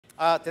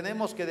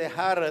tenemos que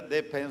dejar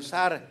de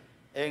pensar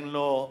en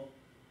lo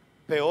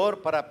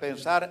peor para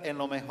pensar en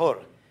lo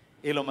mejor.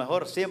 Y lo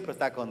mejor siempre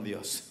está con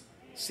Dios.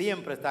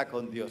 Siempre está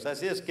con Dios.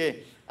 Así es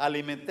que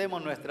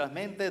alimentemos nuestras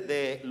mentes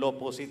de lo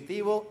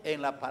positivo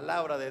en la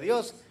palabra de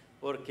Dios,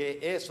 porque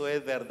eso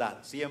es verdad,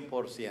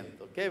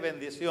 100%. Qué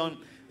bendición,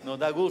 nos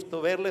da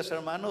gusto verles,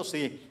 hermanos,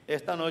 y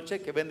esta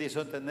noche qué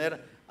bendición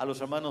tener a los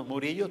hermanos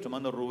Murillo, su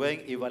hermano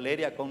Rubén y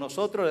Valeria con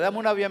nosotros. Le damos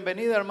una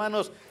bienvenida,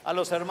 hermanos, a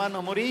los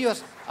hermanos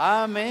Murillos.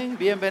 Amén,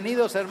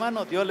 bienvenidos,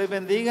 hermanos, Dios les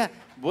bendiga.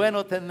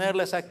 Bueno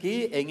tenerles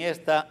aquí en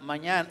esta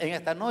mañana, en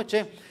esta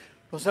noche.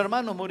 Los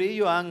hermanos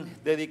Murillo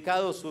han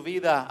dedicado su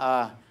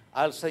vida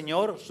al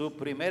Señor. Su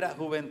primera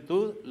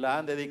juventud la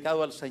han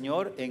dedicado al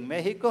Señor en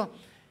México,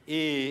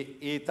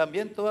 y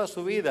también toda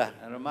su vida.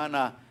 La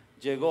hermana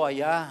llegó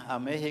allá a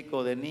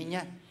México de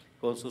niña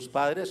con sus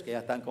padres que ya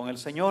están con el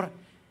Señor,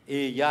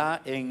 y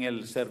ya en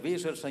el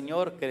servicio del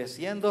Señor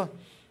creciendo,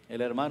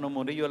 el hermano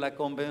Murillo la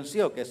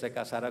convenció que se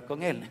casara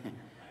con él.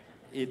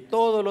 Y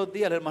todos los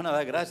días la hermana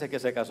da gracias que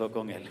se casó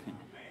con él.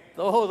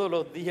 Todos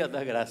los días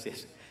da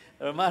gracias.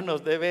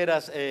 Hermanos, de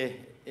veras,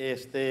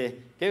 qué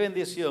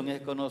bendición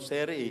es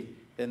conocer y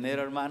tener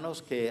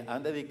hermanos que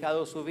han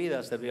dedicado su vida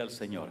a servir al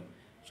Señor.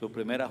 Su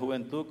primera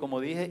juventud,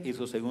 como dije, y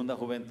su segunda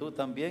juventud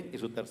también, y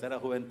su tercera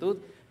juventud,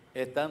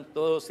 están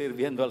todos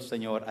sirviendo al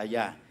Señor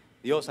allá.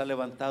 Dios ha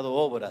levantado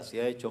obras y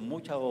ha hecho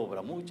mucha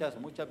obra, muchas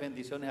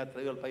bendiciones ha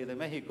traído al país de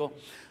México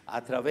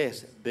a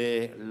través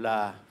de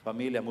la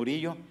familia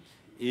Murillo.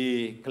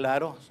 Y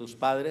claro, sus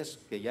padres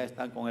que ya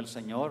están con el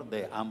Señor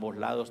de ambos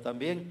lados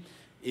también.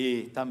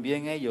 Y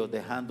también ellos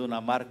dejando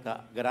una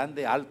marca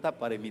grande, alta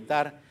para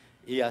imitar.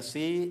 Y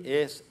así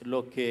es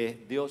lo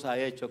que Dios ha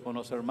hecho con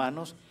los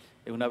hermanos.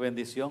 Es una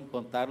bendición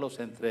contarlos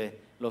entre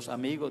los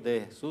amigos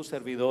de su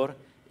servidor.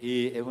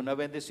 Y es una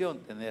bendición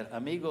tener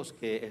amigos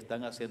que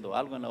están haciendo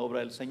algo en la obra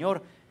del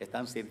Señor,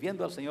 están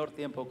sirviendo al Señor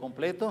tiempo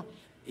completo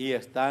y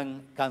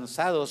están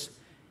cansados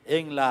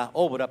en la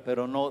obra,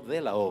 pero no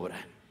de la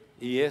obra.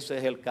 Y ese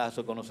es el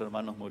caso con los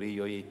hermanos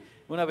Murillo. Y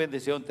una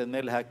bendición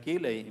tenerles aquí.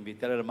 Le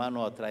invité al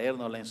hermano a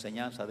traernos la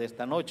enseñanza de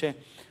esta noche.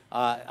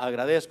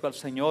 Agradezco al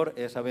Señor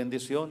esa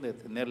bendición de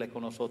tenerles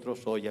con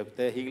nosotros hoy. A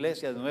ustedes,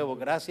 iglesia, de nuevo,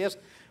 gracias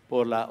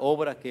por la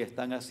obra que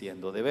están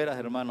haciendo. De veras,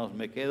 hermanos,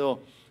 me quedo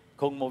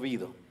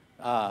conmovido.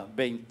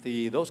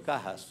 22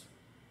 cajas,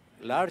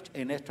 large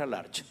and extra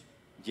large,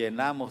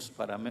 llenamos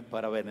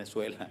para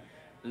Venezuela.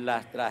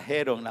 Las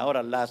trajeron,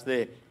 ahora las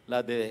de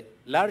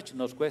large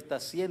nos cuesta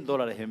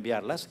 $100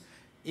 enviarlas,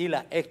 y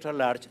las extra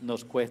large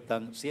nos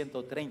cuestan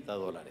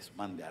 $130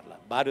 mandarlas.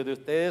 Varios de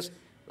ustedes,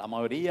 la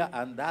mayoría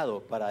han dado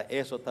para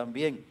eso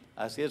también.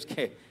 Así es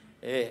que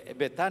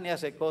Betania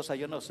hace cosas,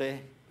 yo no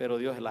sé, pero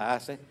Dios la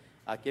hace.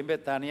 Aquí en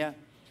Betania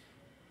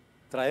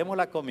traemos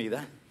la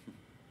comida,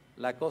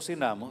 la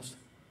cocinamos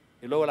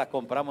y luego la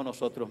compramos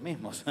nosotros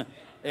mismos.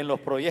 En los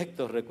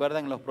proyectos,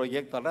 recuerdan los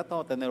proyectos, al rato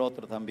vamos a tener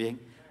otro también,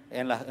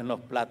 en los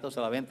platos,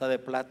 a la venta de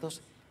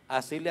platos,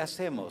 así le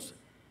hacemos.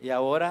 Y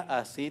ahora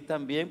así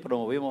también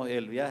promovimos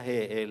el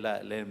viaje,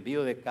 el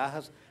envío de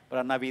cajas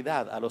para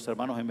Navidad a los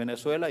hermanos en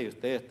Venezuela, y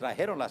ustedes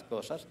trajeron las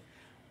cosas,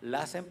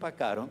 las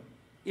empacaron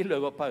y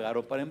luego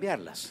pagaron para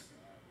enviarlas.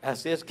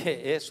 Así es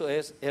que eso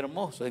es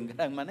hermoso en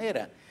gran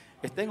manera.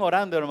 Estén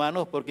orando,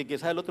 hermanos, porque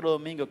quizás el otro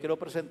domingo quiero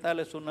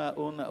presentarles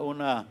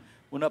una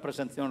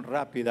presentación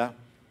rápida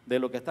de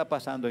lo que está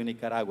pasando en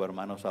Nicaragua,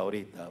 hermanos,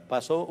 ahorita.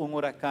 Pasó un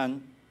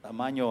huracán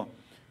tamaño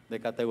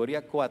de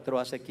categoría 4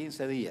 hace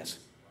 15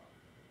 días.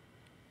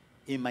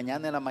 Y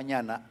mañana en la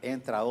mañana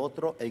entra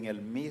otro en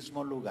el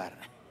mismo lugar.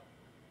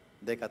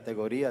 De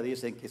categoría,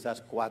 dicen,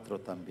 quizás 4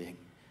 también.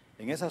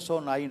 En esa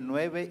zona hay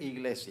 9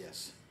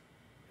 iglesias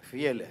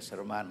fieles,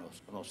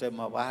 hermanos.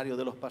 Conocemos a varios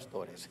de los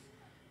pastores.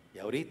 Y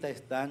ahorita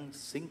están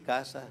sin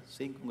casa,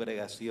 sin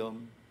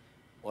congregación,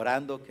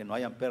 orando que no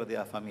hayan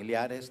pérdidas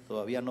familiares.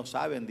 Todavía no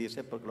saben,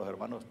 dice, porque los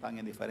hermanos están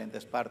en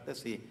diferentes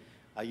partes, y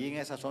allí en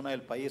esa zona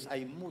del país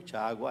hay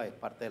mucha agua, es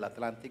parte del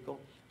Atlántico,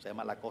 se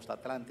llama la costa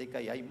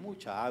atlántica, y hay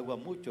mucha agua,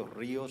 muchos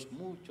ríos,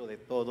 mucho de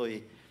todo,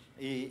 y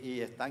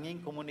están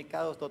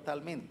incomunicados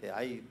totalmente.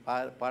 Hay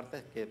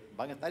partes que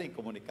van a estar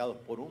incomunicados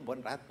por un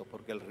buen rato,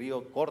 porque el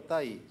río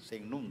corta y se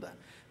inunda.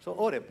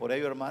 Ore por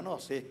ello,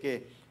 hermanos. Así es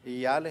que,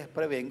 y ya les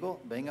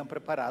prevengo, vengan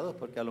preparados,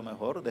 porque a lo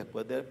mejor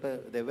después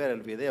de ver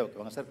el video, que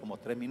van a ser como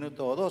 3 minutos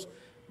o 2,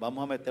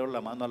 vamos a meter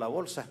la mano a la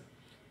bolsa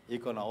y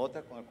con la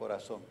otra con el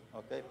corazón,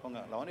 ¿ok?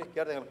 Pongan la mano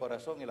izquierda en el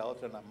corazón y la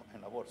otra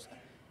en la bolsa.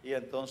 Y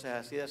entonces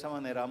así, de esa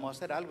manera vamos a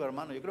hacer algo,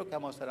 hermano. Yo creo que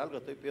vamos a hacer algo.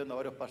 Estoy pidiendo a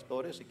varios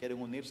pastores si quieren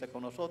unirse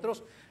con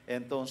nosotros.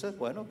 Entonces,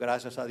 bueno,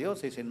 gracias a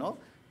Dios. Y si no,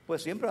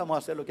 pues siempre vamos a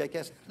hacer lo que hay que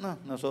hacer. No,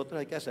 nosotros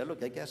hay que hacer lo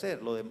que hay que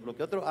hacer. Lo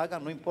que otros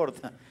hagan no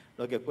importa.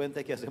 Lo que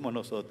cuenta es que hacemos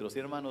nosotros. Y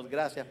hermanos,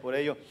 gracias por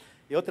ello.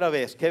 Y otra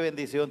vez, qué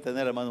bendición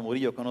tener al hermano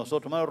Murillo con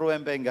nosotros. Hermano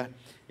Rubén, venga.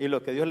 Y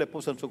lo que Dios le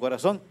puso en su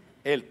corazón,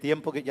 el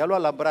tiempo que ya lo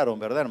alambraron,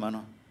 ¿verdad,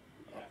 hermano?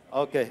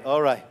 Ok,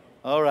 all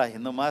right.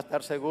 Nomás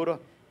estar seguro.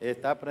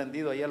 ¿Está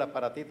prendido ahí el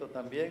aparatito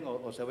también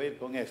o se va a ir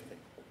con este?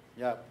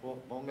 Ya,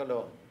 póngalo,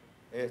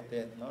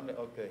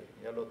 ok,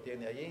 ya lo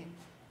tiene allí.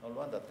 No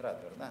lo anda atrás,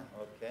 ¿verdad?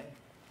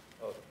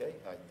 Ok,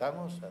 ahí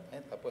estamos,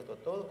 está puesto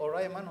todo.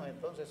 Ahora, hermano,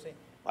 entonces sí.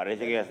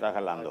 Parece que ya está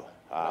jalando.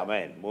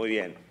 Amén, muy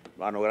bien.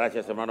 Hermano,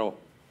 gracias, hermano.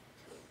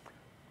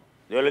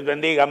 Dios les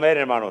bendiga, amén,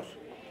 hermanos.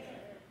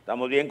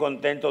 Estamos bien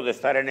contentos de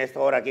estar en esta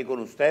hora aquí con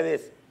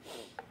ustedes.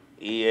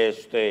 Y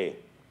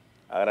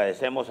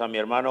agradecemos a mi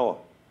hermano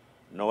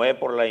Noé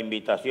por la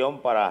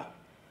invitación para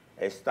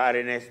estar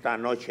en esta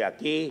noche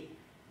aquí.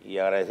 Y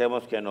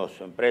agradecemos que nos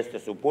preste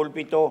su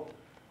púlpito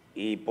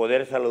y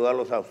poder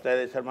saludarlos a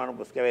ustedes, hermano.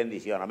 Pues qué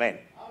bendición,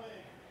 amén.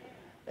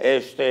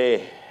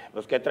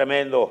 Pues qué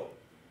tremendo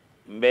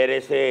ver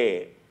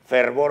ese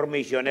fervor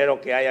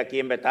misionero que hay aquí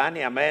en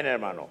Betania, amén,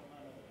 hermano.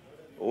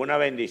 Una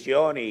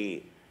bendición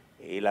y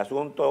el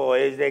asunto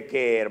es de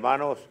que,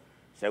 hermanos,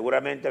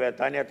 seguramente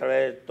Betania a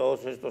través de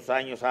todos estos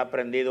años ha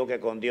aprendido que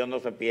con Dios no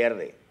se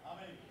pierde.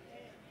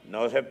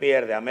 No se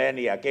pierde, amén.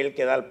 Y aquel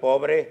que da al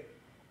pobre,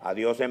 a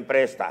Dios se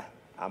empresta,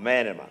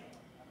 amén, hermano.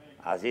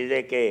 Así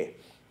de que,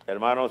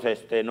 hermanos,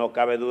 no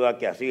cabe duda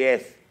que así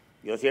es.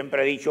 Yo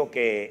siempre he dicho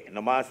que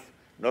nomás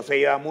no se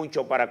lleva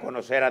mucho para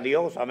conocer a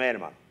Dios, amén,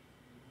 hermano.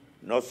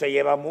 No se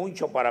lleva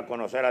mucho para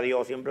conocer a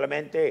Dios,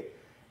 simplemente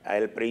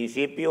el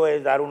principio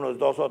es dar unos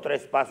 2 o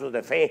 3 pasos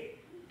de fe.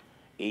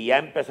 Y ya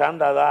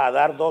empezando a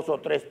dar 2 o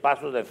 3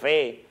 pasos de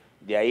fe,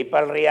 de ahí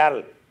para el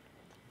real,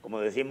 como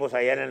decimos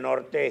allá en el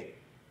norte,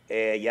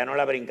 ya no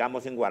la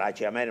brincamos en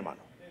Guarachi, amén,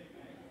 hermano.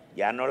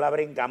 Ya no la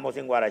brincamos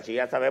en Guarachi,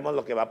 ya sabemos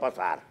lo que va a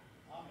pasar.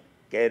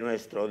 Que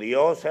nuestro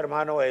Dios,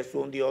 hermano, es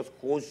un Dios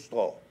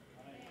justo.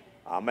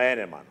 Amén,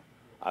 hermano.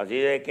 Así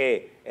de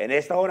que en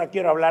esta hora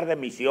quiero hablar de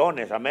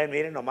misiones, amén.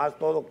 Miren, nomás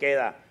todo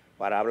queda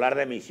para hablar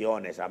de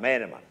misiones,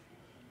 amén, hermano.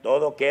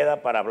 Todo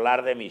queda para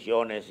hablar de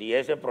misiones. Y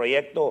ese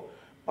proyecto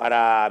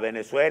para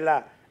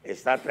Venezuela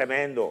está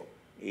tremendo.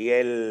 Y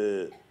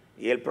el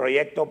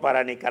proyecto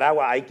para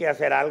Nicaragua, hay que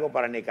hacer algo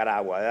para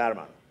Nicaragua, ¿verdad,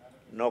 hermano?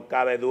 No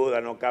cabe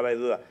duda, no cabe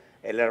duda.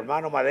 El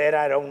hermano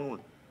Madera era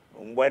un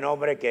buen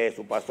hombre que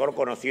su pastor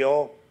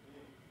conoció.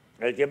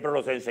 Él siempre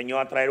nos enseñó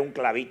a traer un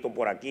clavito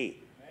por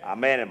aquí.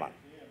 Amén, hermano.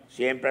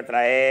 Siempre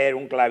traer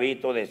un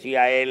clavito,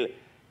 decía él,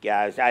 que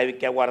hay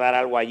que guardar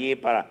algo allí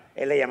para...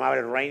 Él le llamaba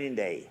el raining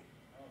day.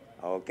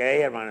 Ok,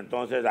 hermano,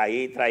 entonces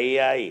ahí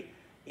traía y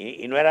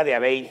no era de a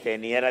 20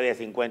 ni era de a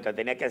 50,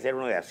 tenía que ser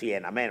uno de a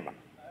 100, amén, hermano.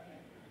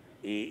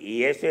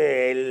 Y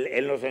ese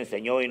él nos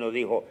enseñó y nos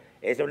dijo,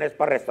 ese no es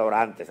para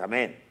restaurantes,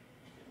 amén.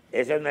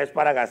 Ese no es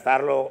para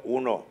gastarlo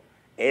uno,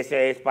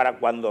 ese es para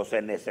cuando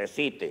se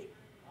necesite,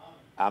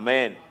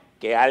 amén.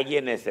 Que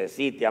alguien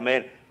necesite,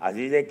 amén.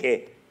 Así de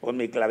que, pues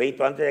mi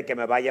clavito, antes de que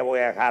me vaya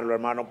voy a dejarlo,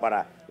 hermano,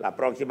 para la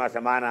próxima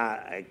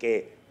semana,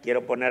 que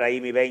quiero poner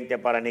ahí mi 20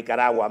 para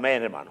Nicaragua,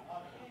 amén, hermano.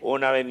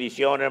 Una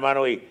bendición,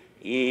 hermano,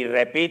 y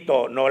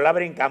repito, no la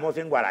brincamos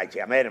en Guarachi,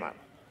 amén,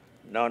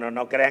 hermano.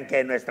 No crean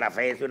que nuestra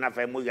fe es una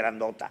fe muy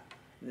grandota.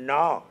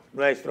 No,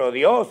 nuestro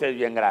Dios es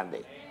bien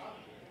grande.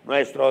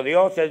 Nuestro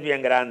Dios es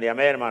bien grande,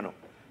 amén, hermano.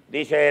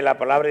 Dice la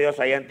palabra de Dios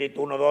allá en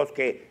Tito 1:2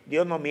 que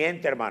Dios no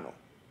miente, hermano.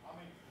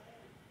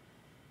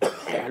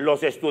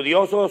 Los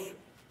estudiosos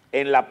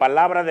en la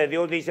palabra de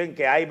Dios dicen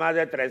que hay más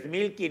de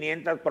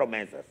 3,500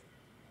 promesas.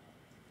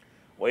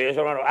 Oye, eso,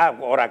 hermano,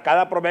 ahora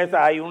cada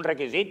promesa hay un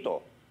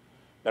requisito,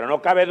 pero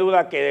no cabe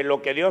duda que de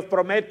lo que Dios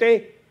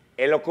promete,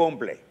 Él lo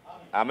cumple.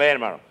 Amén,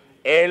 hermano.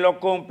 Él lo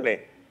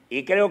cumple.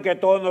 Y creo que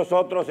todos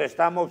nosotros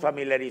estamos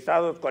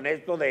familiarizados con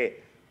esto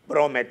de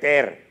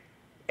prometer.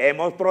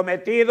 Hemos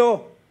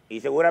prometido, y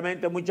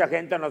seguramente mucha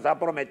gente nos ha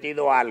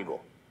prometido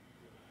algo.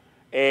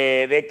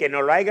 De que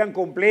nos lo hayan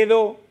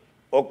cumplido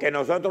o que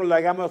nosotros lo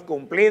hayamos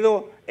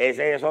cumplido,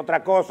 esa es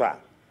otra cosa.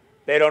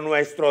 Pero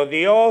nuestro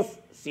Dios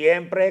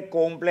siempre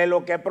cumple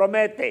lo que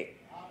promete.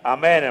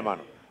 Amén,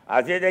 hermano.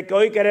 Así es de que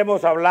hoy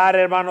queremos hablar,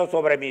 hermanos,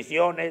 sobre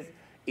misiones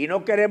y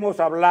no queremos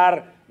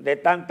hablar de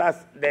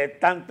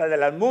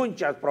las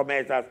muchas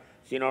promesas,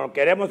 sino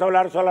queremos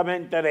hablar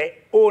solamente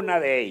de una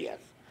de ellas.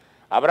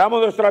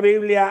 Abramos nuestra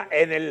Biblia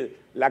en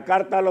la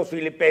carta a los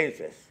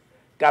Filipenses,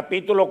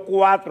 capítulo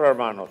 4,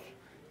 hermanos.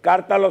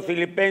 Carta a los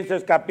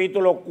Filipenses,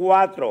 capítulo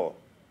 4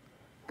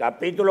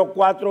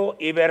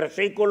 y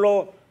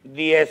versículo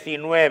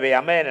 19.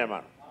 Amén,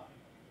 hermano.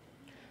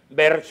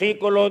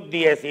 Versículo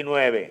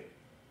 19.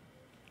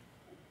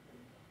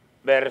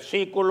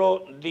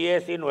 Versículo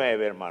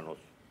 19, hermanos.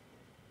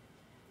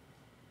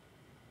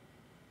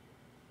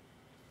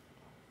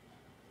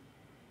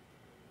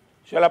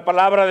 O sea, la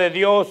palabra de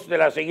Dios de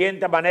la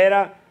siguiente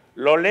manera,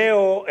 lo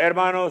leo,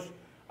 hermanos,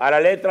 a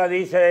la letra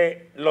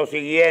dice lo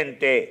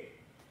siguiente.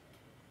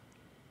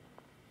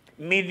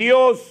 Mi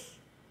Dios,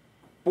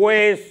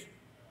 pues,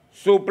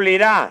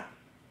 suplirá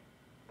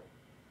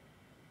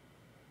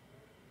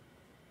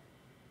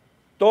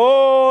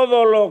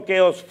todo lo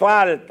que os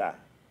falta,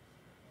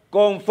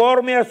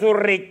 conforme a sus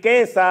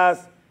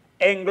riquezas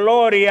en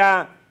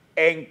gloria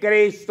en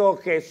Cristo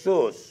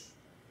Jesús.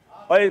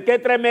 Oye, qué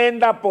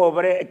tremenda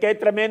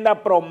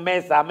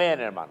promesa, amén,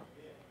 hermano.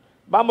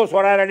 Vamos a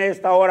orar en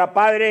esta hora.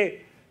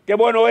 Padre, qué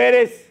bueno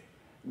eres.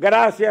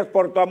 Gracias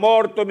por tu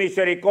amor, tu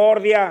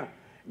misericordia.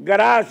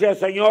 Gracias,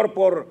 Señor,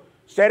 por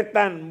ser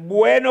tan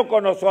bueno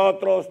con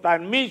nosotros,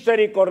 tan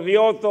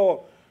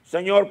misericordioso,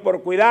 Señor,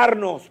 por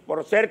cuidarnos,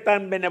 por ser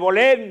tan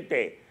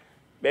benevolente.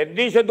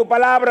 Bendice tu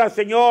palabra,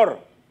 Señor.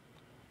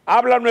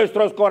 Habla a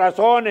nuestros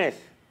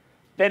corazones.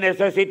 Te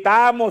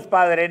necesitamos,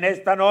 Padre, en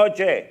esta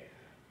noche.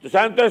 Tu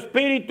Santo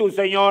Espíritu,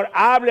 Señor,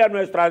 hable a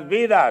nuestras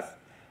vidas.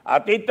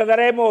 A ti te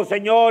daremos,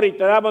 Señor, y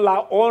te damos la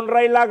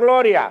honra y la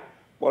gloria,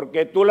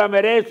 porque tú la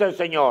mereces,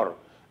 Señor.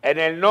 En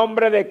el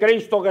nombre de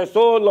Cristo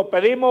Jesús lo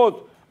pedimos.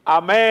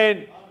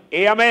 Amén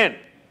y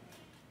amén.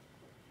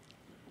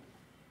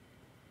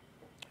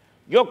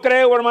 Yo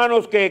creo,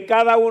 hermanos, que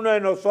cada uno de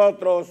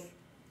nosotros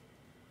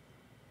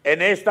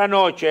en esta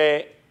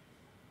noche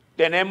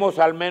tenemos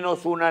al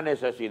menos una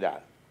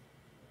necesidad.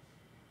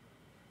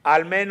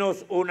 Al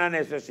menos una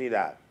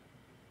necesidad.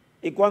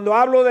 Y cuando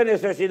hablo de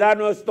necesidad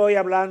no estoy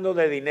hablando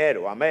de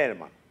dinero, amén,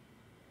 hermano,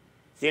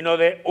 sino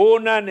de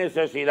una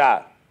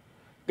necesidad.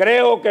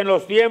 Creo que en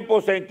los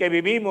tiempos en que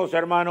vivimos,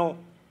 hermano,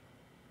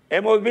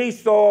 hemos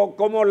visto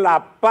cómo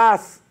la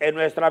paz en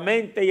nuestra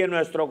mente y en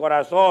nuestro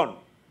corazón,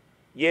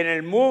 y en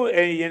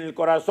el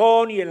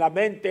corazón y en la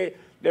mente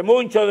de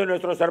muchos de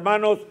nuestros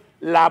hermanos,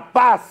 la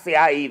paz se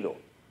ha ido.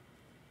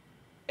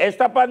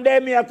 Esta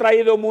pandemia ha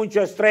traído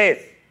mucho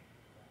estrés.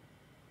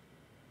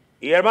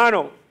 Y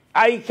hermano,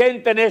 hay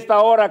gente en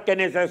esta hora que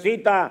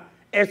necesita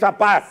esa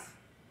paz,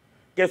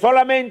 que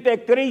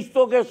solamente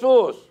Cristo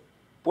Jesús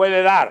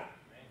puede dar.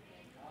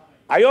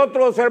 Hay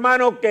otros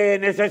hermanos que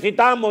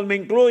necesitamos, me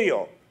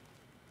incluyo,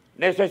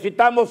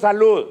 necesitamos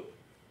salud.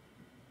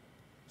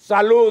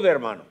 Salud,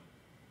 hermano.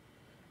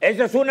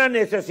 Esa es una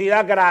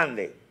necesidad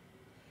grande.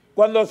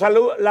 Cuando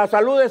la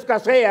salud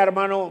escasea,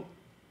 hermano,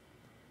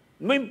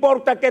 no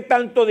importa qué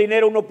tanto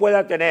dinero uno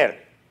pueda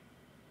tener.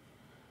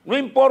 No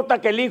importa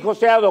que el hijo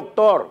sea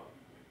doctor.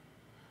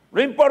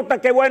 No importa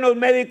qué buenos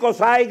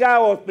médicos haya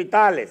o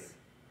hospitales.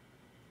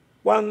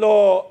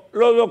 Cuando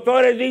los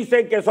doctores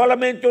dicen que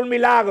solamente un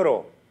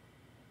milagro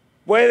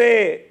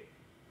puede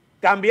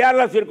cambiar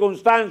las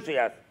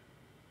circunstancias,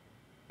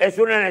 es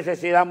una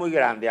necesidad muy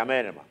grande,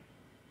 amén, hermano.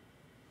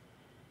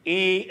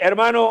 Y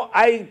hermano,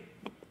 hay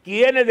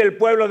quienes del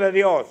pueblo de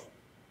Dios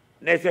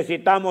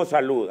necesitamos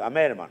salud,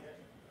 amén, hermano.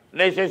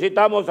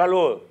 Necesitamos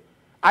salud.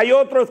 Hay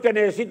otros que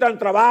necesitan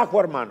trabajo,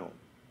 hermano.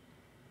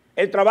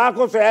 El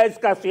trabajo se ha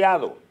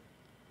escaseado.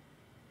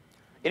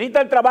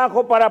 Necesitan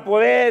trabajo para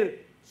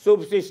poder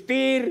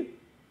subsistir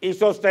y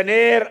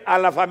sostener a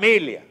la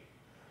familia.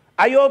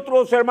 Hay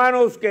otros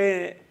hermanos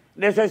que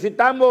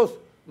necesitamos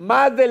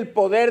más del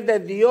poder de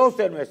Dios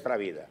en nuestra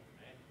vida.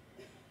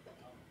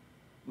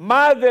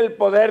 Más del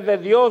poder de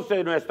Dios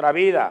en nuestra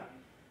vida.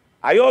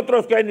 Hay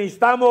otros que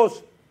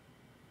necesitamos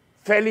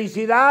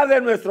felicidad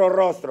en nuestro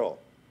rostro,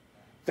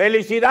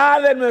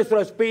 felicidad en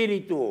nuestro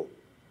espíritu,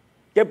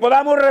 que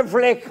podamos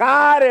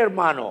reflejar,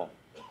 hermano,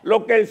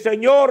 lo que el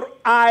Señor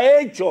ha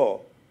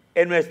hecho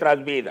en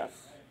nuestras vidas.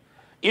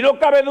 Y no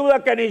cabe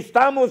duda que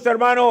necesitamos,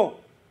 hermano,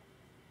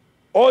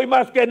 hoy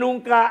más que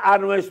nunca a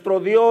nuestro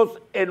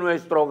Dios en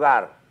nuestro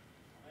hogar,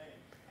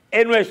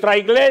 en nuestra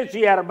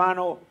iglesia,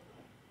 hermano.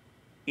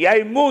 Y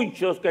hay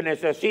muchos que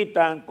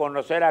necesitan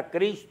conocer a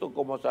Cristo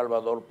como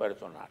Salvador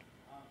personal.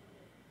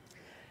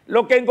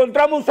 Lo que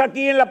encontramos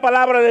aquí en la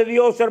palabra de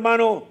Dios,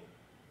 hermano,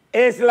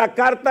 es la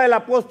carta del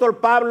apóstol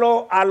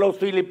Pablo a los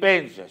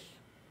filipenses.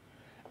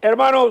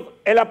 Hermanos,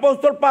 el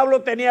apóstol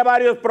Pablo tenía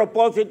varios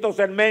propósitos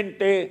en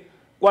mente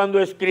cuando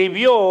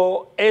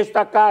escribió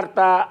esta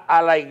carta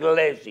a la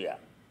iglesia.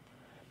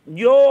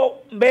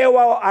 Yo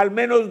veo al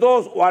menos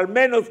dos, o al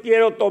menos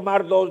quiero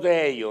tomar dos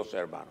de ellos,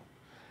 hermano.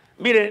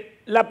 Miren,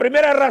 la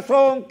primera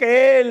razón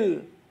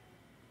que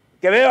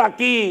veo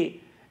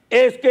aquí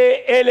es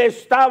que él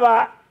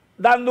estaba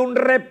dando un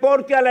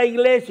reporte a la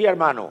iglesia,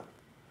 hermano,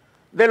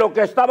 de lo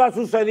que estaba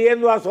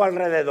sucediendo a su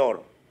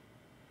alrededor,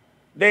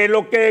 de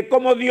lo que,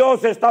 cómo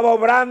Dios estaba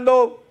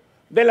obrando,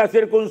 de las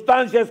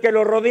circunstancias que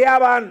lo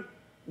rodeaban,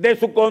 de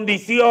su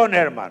condición,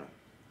 hermano.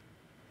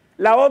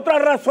 La otra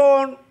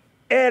razón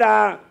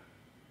era,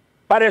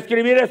 para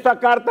escribir esta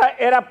carta,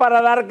 era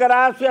para dar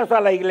gracias a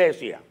la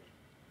iglesia.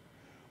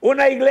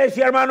 Una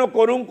iglesia, hermano,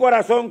 con un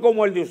corazón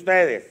como el de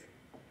ustedes.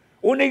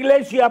 Una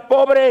iglesia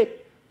pobre,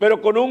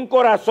 pero con un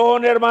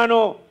corazón,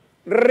 hermano,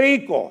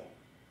 rico.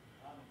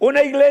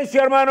 Una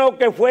iglesia, hermano,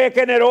 que fue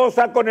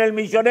generosa con el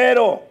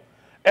misionero.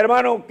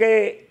 Hermano,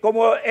 que,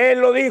 como él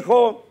lo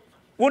dijo,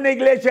 una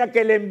iglesia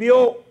que le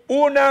envió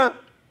una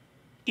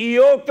y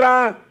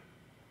otra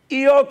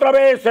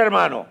vez,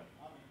 hermano.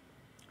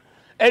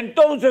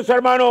 Entonces,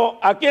 hermano,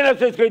 aquí en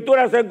las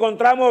Escrituras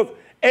encontramos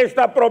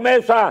esta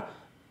promesa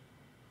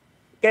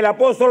que el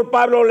apóstol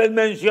Pablo les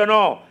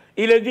mencionó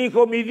y les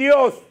dijo: mi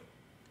Dios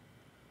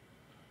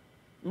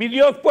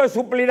pues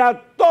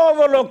suplirá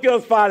todo lo que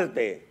os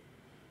falte,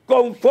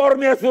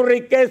 conforme a sus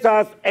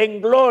riquezas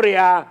en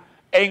gloria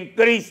en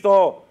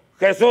Cristo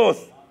Jesús.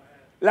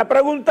 La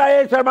pregunta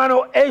es,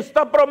 hermano,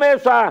 ¿esta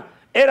promesa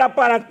era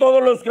para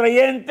todos los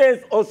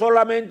creyentes o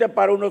solamente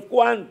para unos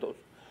cuantos?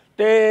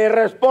 Te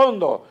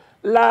respondo,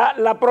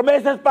 la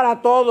promesa es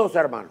para todos,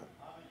 hermano.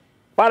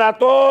 Para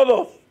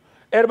todos,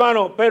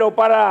 hermano, pero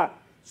para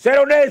ser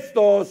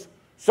honestos,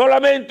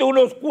 solamente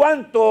unos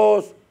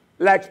cuantos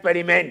la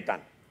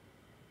experimentan.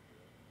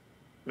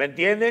 ¿Me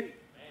entienden?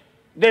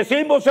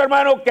 Decimos,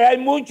 hermano, que hay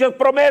muchas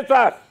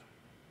promesas.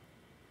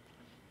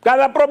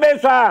 Cada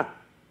promesa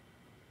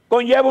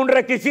conlleva un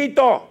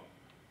requisito.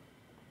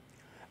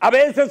 A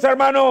veces,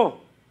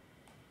 hermano,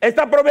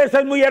 esta promesa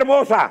es muy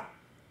hermosa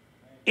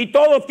y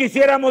todos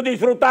quisiéramos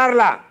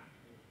disfrutarla.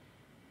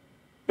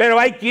 Pero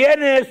hay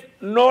quienes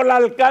no la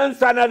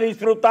alcanzan a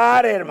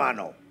disfrutar,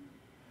 hermano.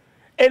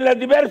 En las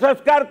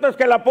diversas cartas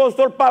que el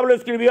apóstol Pablo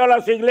escribió a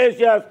las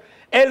iglesias,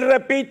 él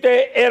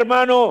repite,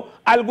 hermano,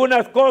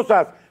 algunas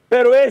cosas.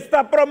 Pero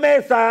esta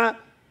promesa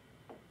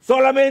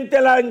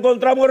solamente la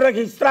encontramos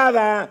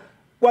registrada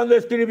cuando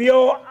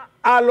escribió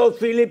a los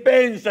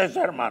filipenses,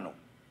 hermano.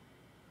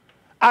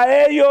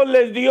 A ellos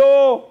les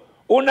dio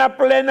una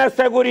plena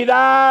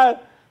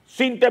seguridad,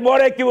 sin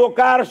temor a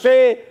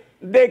equivocarse,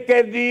 de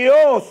que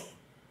Dios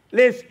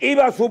les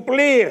iba a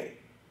suplir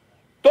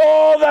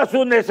todas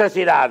sus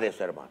necesidades,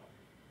 hermano.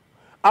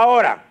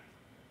 Ahora,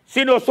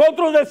 si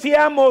nosotros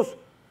deseamos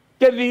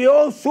que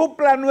Dios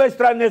supla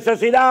nuestras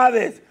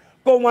necesidades,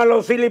 como a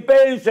los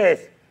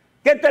filipenses,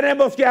 ¿qué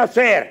tenemos que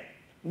hacer?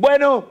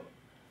 Bueno,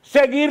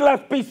 seguir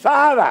las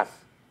pisadas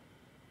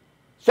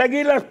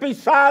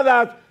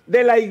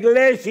de la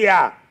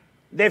iglesia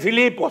de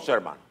Filipos,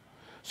 hermano.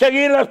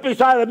 Seguir las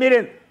pisadas.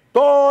 Miren,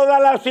 todas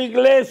las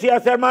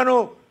iglesias,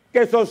 hermano,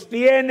 que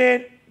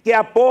sostienen, que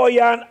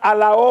apoyan a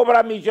la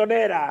obra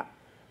misionera,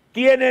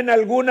 tienen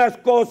algunas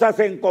cosas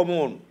en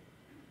común.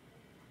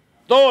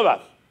 Todas.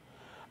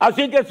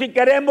 Así que si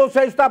queremos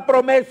esta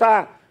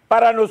promesa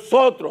para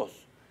nosotros,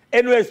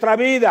 en nuestra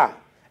vida,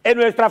 en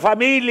nuestra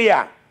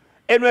familia,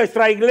 en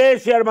nuestra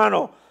iglesia,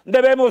 hermano,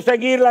 debemos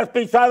seguir las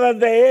pisadas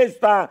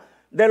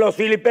de los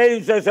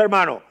filipenses,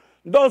 hermano.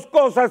 Dos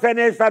cosas en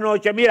esta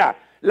noche. Mira,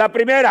 la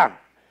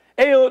primera,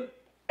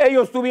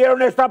 ellos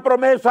tuvieron esta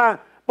promesa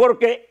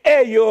porque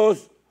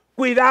ellos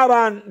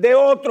cuidaban de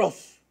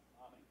otros.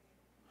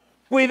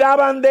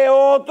 Cuidaban de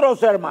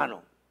otros,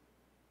 hermano.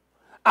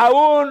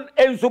 Aún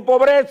en su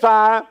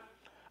pobreza,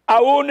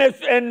 aún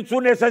en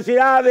sus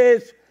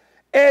necesidades,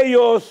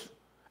 ellos,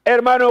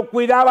 hermano,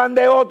 cuidaban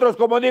de otros,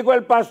 como dijo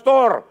el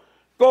pastor,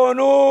 con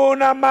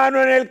una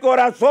mano en el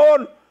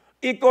corazón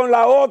y con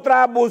la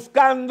otra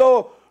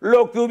buscando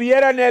lo que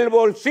hubiera en el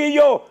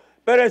bolsillo,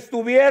 pero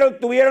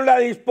tuvieron la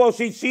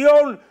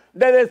disposición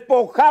de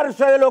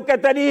despojarse de lo que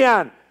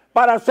tenían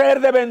para ser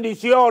de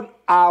bendición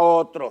a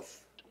otros.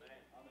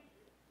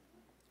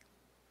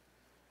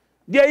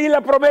 De ahí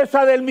la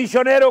promesa del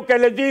misionero que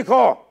les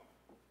dijo,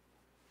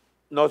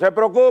 no se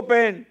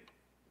preocupen,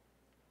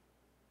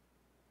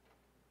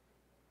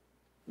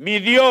 mi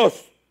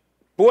Dios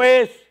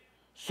pues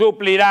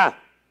suplirá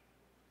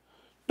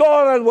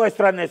todas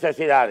vuestras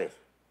necesidades.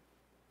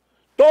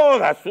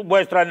 Todas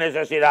vuestras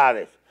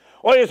necesidades.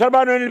 Oye,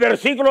 hermano, en el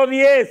versículo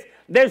 10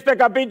 de este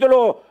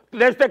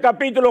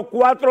capítulo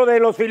 4 de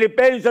los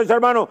Filipenses,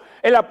 hermano,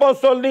 el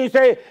apóstol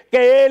dice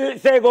que él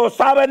se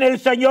gozaba en el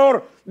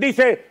Señor.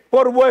 Dice,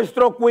 por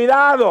vuestro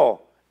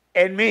cuidado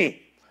en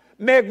mí.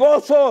 Me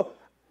gozo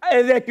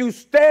de que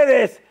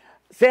ustedes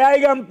se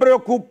hayan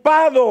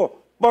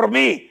preocupado por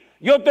mí.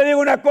 Yo te digo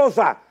una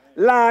cosa,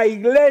 la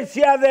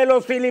iglesia de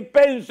los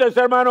Filipenses,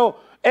 hermano,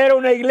 era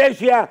una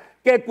iglesia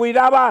que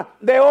cuidaba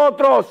de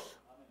otros.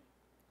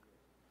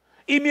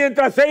 Y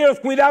mientras ellos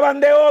cuidaban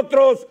de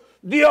otros,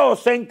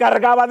 Dios se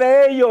encargaba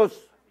de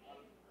ellos.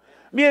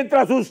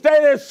 Mientras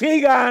ustedes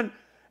sigan,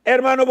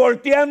 hermano,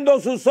 volteando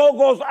sus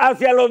ojos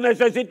hacia los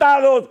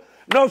necesitados,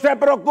 no se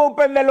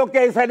preocupen de lo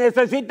que se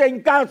necesite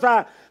en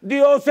casa.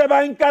 Dios se va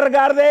a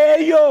encargar de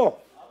ello.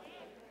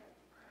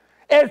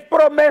 Es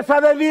promesa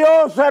de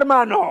Dios,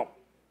 hermano.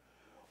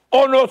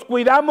 O nos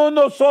cuidamos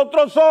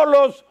nosotros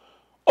solos,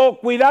 o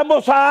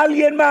cuidamos a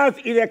alguien más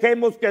y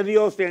dejemos que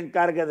Dios se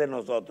encargue de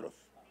nosotros.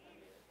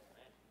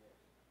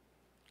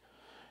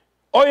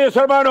 Oye,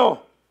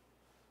 hermano,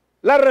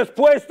 la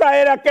respuesta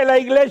era que la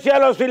iglesia de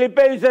los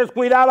filipenses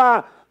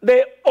cuidaba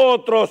de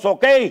otros,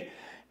 ¿ok?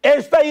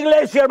 Esta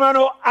iglesia,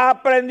 hermano, ha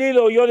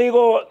aprendido, yo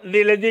digo,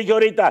 y les dije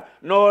ahorita,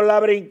 no la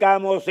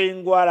brincamos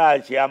sin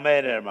guarache,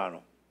 amén,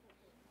 hermano.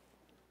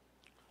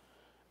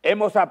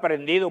 Hemos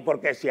aprendido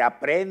porque se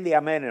aprende,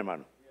 amén,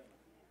 hermano.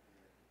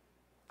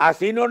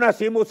 Así no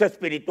nacimos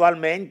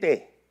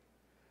espiritualmente,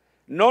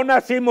 no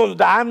nacimos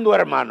dando,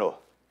 hermano.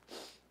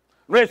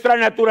 Nuestra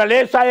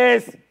naturaleza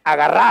es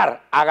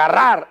agarrar,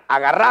 agarrar,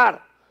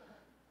 agarrar.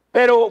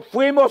 Pero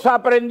fuimos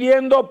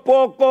aprendiendo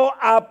poco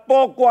a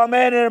poco,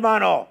 amén,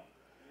 hermano.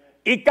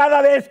 Y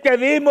cada vez que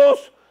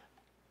dimos,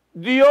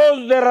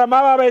 Dios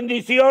derramaba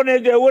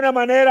bendiciones de una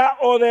manera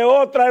o de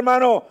otra,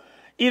 hermano.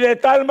 Y de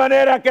tal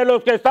manera que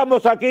los que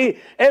estamos aquí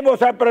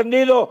hemos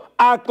aprendido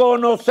a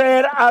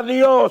conocer a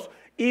Dios.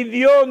 Y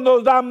Dios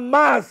nos da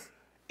más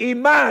y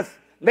más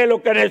de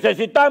lo que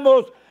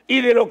necesitamos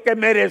y de lo que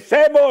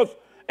merecemos,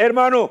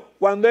 hermano,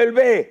 cuando Él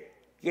ve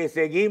que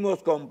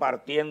seguimos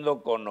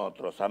compartiendo con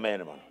otros. Amén,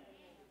 hermano.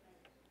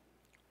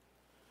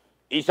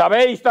 Y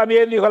sabéis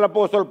también, dijo el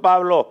apóstol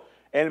Pablo,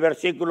 en el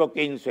versículo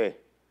 15,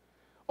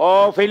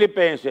 Oh,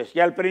 Filipenses, y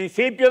al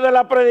principio de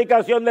la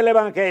predicación del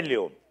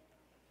Evangelio,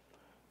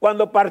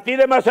 cuando partí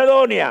de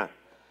Macedonia,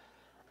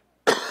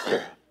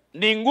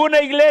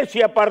 ninguna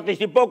iglesia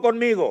participó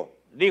conmigo,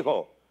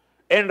 dijo,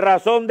 en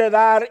razón de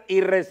dar y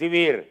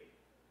recibir,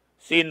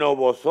 sino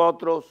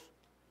vosotros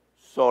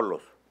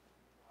solos.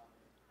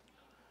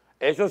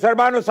 Esos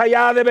hermanos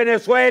allá de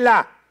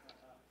Venezuela,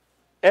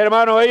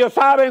 hermano, ellos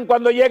saben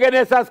cuando lleguen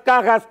esas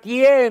cajas,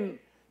 ¿quién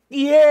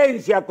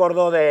se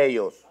acordó de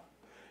ellos?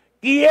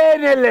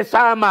 ¿Quiénes les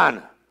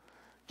aman?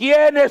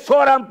 ¿Quiénes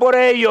oran por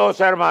ellos,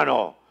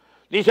 hermano?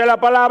 Dice la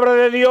palabra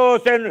de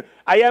Dios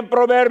allá en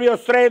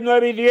Proverbios 3,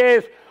 9 y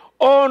 10,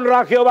 honra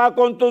a Jehová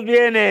con tus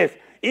bienes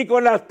y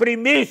con las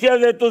primicias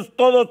de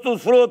todos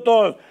tus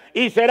frutos,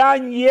 y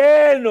serán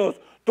llenos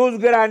tus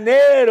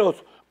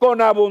graneros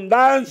con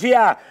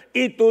abundancia,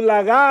 y tus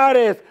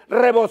lagares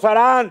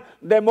rebosarán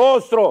de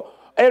mosto.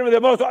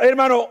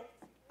 Hermano,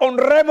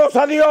 honremos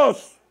a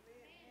Dios.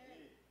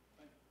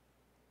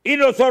 Y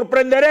nos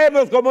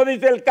sorprenderemos, como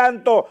dice el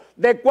canto,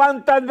 de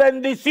cuántas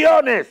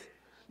bendiciones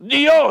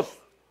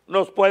Dios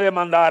nos puede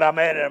mandar.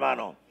 Amén,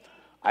 hermano.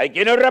 Hay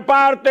quienes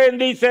reparten,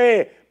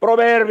 dice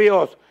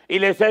Proverbios, y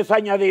les es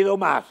añadido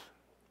más.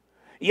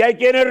 Y hay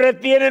quienes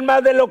retienen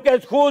más de lo que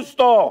es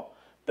justo,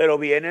 pero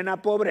vienen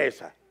a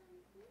pobreza.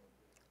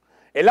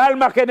 El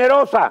alma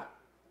generosa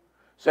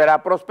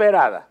será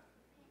prosperada.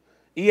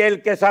 Y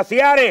el que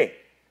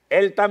saciare,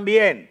 él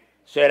también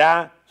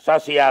será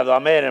saciado.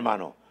 Amén,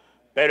 hermano.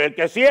 Pero el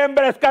que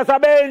siembra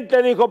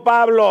escasamente, dijo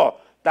Pablo,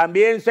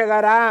 también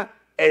segará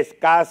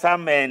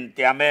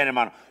escasamente. Amén,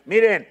 hermano.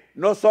 Miren,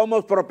 no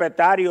somos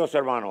propietarios,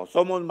 hermano,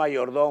 somos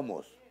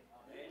mayordomos.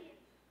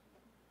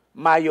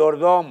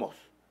 Mayordomos.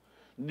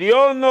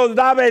 Dios nos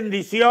da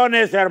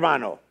bendiciones,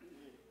 hermano.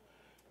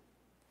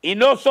 Y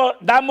no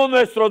damos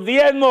nuestros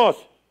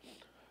diezmos,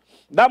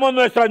 damos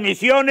nuestras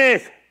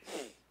misiones,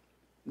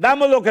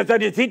 damos lo que se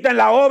necesita en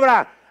la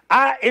obra.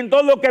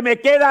 Entonces lo que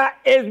me queda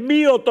es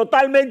mío,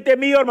 totalmente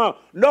mío, hermano.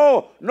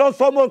 No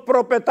somos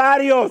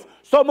propietarios,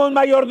 somos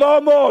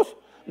mayordomos.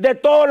 De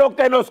todo lo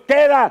que nos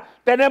queda,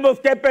 tenemos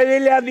que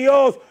pedirle a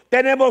Dios,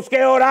 tenemos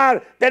que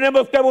orar,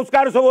 tenemos que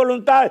buscar su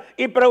voluntad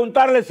y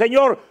preguntarle,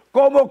 Señor,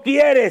 ¿cómo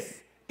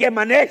quieres que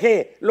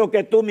maneje lo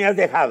que tú me has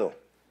dejado?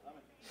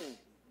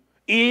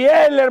 Y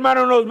Él,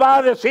 hermano, nos va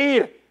a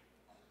decir,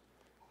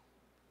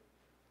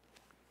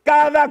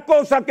 cada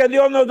cosa que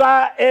Dios nos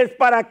da es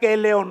para que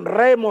le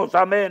honremos.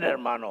 Amén,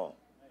 hermano.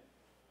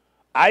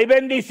 Hay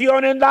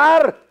bendición en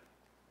dar.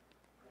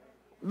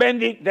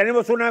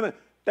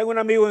 Tengo un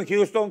amigo en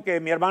Houston que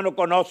mi hermano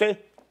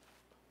conoce.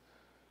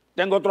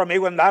 Tengo otro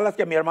amigo en Dallas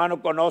que mi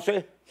hermano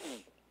conoce.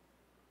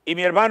 Y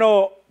mi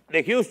hermano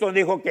de Houston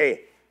dijo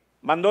que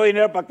mandó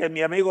dinero para que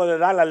mi amigo de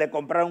Dallas le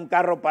comprara un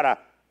carro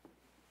para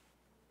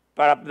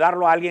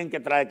darlo a alguien que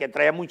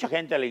traía mucha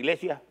gente a la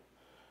iglesia.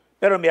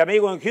 Pero mi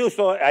amigo en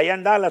Houston, allá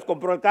en Dallas,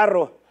 compró el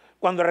carro.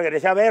 Cuando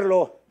regresé a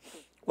verlo,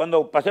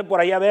 cuando pasé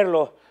por ahí a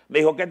verlo, me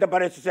dijo, ¿qué te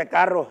parece ese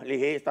carro? Le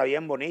dije, está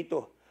bien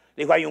bonito.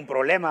 Dijo, hay un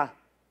problema.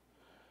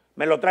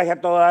 Me lo traje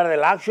a todo dar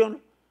del Action,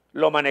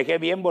 lo manejé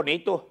bien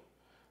bonito.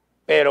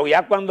 Pero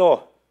ya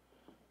cuando,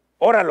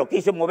 ahora lo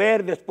quise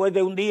mover, después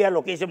de un día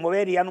lo quise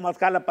mover y ya nomás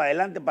jala para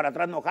adelante, para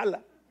atrás no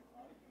jala.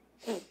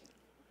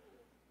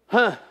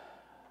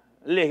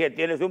 Le dije,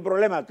 ¿tienes un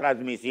problema?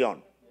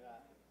 Transmisión.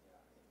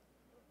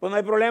 Pues no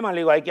hay problema,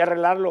 le digo, hay que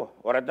arreglarlo,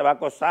 ahora te va a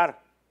costar.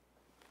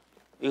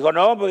 Dijo,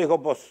 no,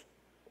 pues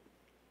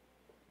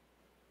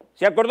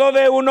se acordó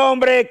de un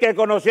hombre que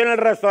conoció en el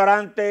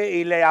restaurante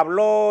y le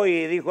habló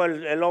y dijo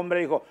el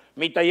hombre, dijo,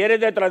 mi taller es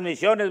de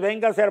transmisiones,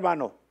 véngase,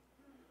 hermano.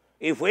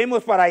 Y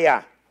fuimos para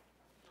allá.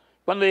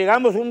 Cuando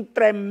llegamos, un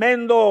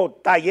tremendo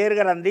taller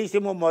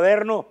grandísimo,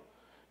 moderno,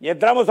 y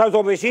entramos a su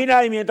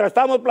oficina y mientras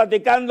estábamos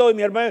platicando y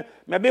mi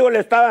amigo le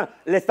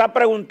está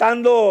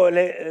preguntando,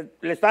 le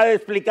está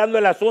explicando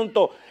el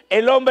asunto.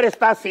 El hombre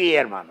está así,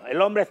 hermano.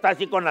 El hombre está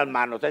así con las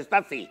manos,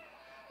 está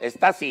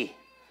así.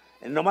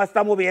 Nomás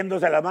está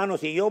moviéndose las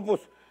manos y yo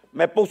pues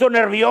me puso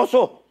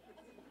nervioso.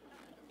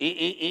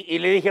 Y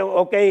le dije,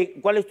 ok,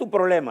 ¿cuál es tu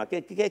problema?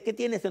 ¿Qué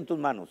tienes en tus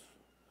manos?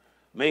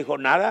 Me dijo,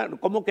 nada,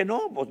 ¿cómo que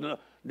no? Pues no,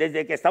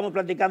 desde que estamos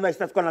platicando ahí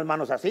estás con las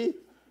manos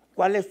así.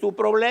 ¿Cuál es tu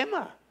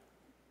problema?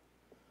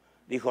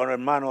 Dijo,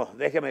 hermano,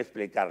 déjeme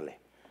explicarle.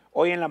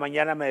 Hoy en la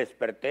mañana me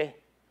desperté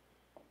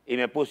y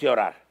me puse a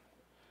orar.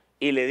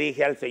 Y le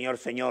dije al Señor,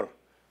 Señor,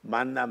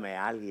 mándame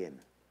a alguien.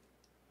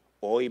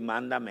 Hoy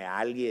mándame a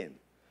alguien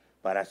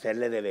para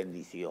hacerle de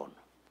bendición.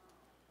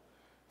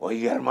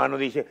 Oye, hermano,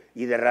 dice,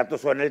 y de rato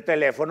suena el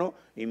teléfono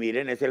y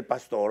miren, es el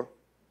pastor.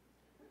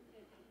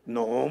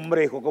 No,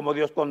 hombre, hijo, como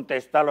Dios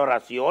contesta la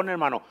oración,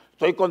 hermano.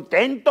 Estoy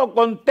contento,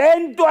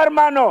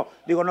 hermano.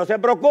 Digo, no se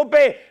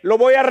preocupe, lo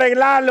voy a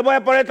arreglar, le voy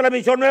a poner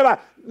transmisión nueva.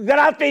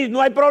 Gratis, no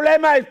hay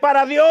problema, es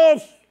para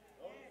Dios.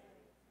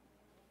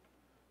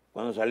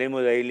 Cuando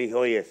salimos de ahí le dije,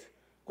 oye,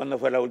 ¿cuándo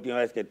fue la última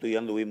vez que tú y yo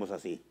anduvimos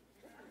así?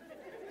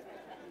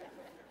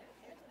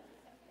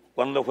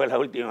 ¿Cuándo fue la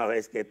última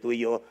vez que tú y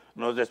yo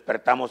nos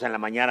despertamos en la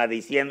mañana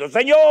diciendo,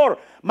 Señor,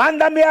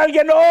 mándame a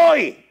alguien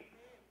hoy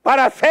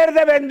para ser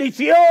de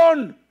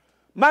bendición?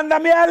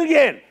 Mándame a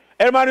alguien.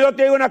 Hermano, yo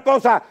te digo una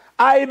cosa,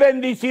 hay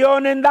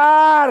bendición en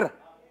dar.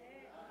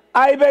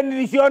 Hay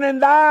bendición en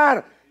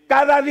dar.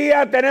 Cada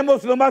día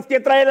tenemos nomás que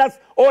traer las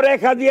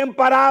orejas bien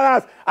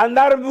paradas,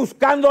 andar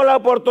buscando la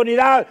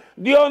oportunidad.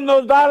 Dios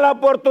nos da la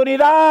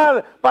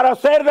oportunidad para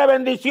ser de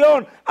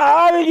bendición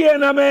a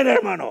alguien, amén,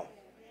 hermano.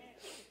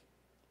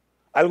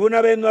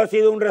 ¿Alguna vez no has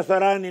ido a un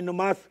restaurante y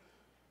nomás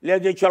le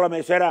has dicho a la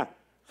mesera,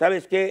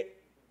 ¿sabes qué?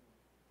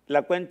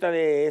 La cuenta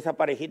de esa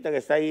parejita que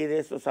está ahí, de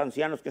esos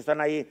ancianos que están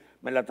ahí,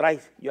 me la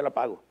traes, yo la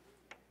pago.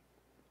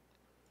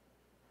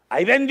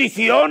 Hay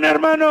bendición,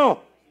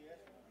 hermano.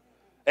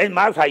 Es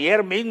más,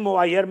 ayer mismo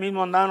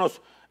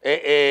andábamos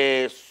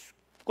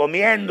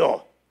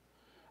comiendo,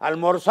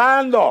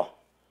 almorzando.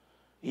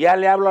 Y ya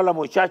le hablo a la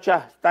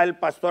muchacha, está el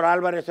pastor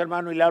Álvarez,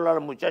 hermano, y le hablo a la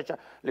muchacha.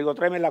 Le digo,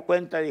 tráeme la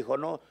cuenta. Y dijo,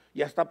 no,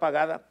 ya está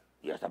pagada.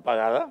 ¿Ya está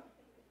pagada?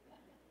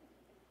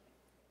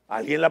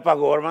 ¿Alguien la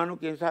pagó, hermano?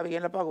 ¿Quién sabe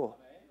quién la pagó?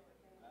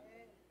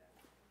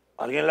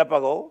 ¿Alguien la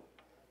pagó?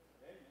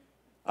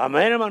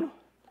 Amén, hermano.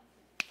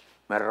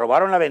 Me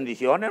robaron la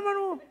bendición,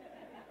 hermano.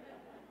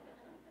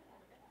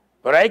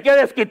 Pero hay que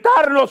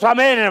desquitarnos,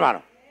 amén,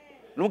 hermano.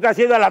 Nunca has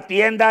ido a la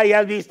tienda y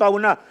has visto a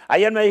una,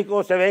 allá en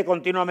México se ve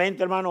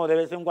continuamente, hermano, de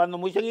vez en cuando,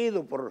 muy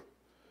seguido, por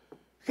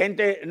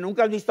gente.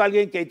 Nunca has visto a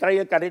alguien que trae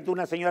el carrito,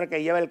 una señora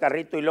que lleva el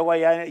carrito y luego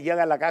allá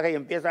llega a la caja y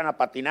empiezan a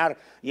patinar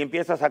y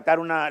empieza a sacar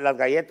las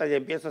galletas y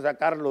empieza a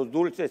sacar los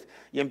dulces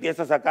y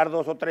empieza a sacar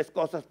 2 o 3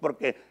 cosas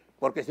porque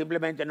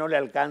simplemente no le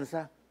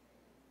alcanza.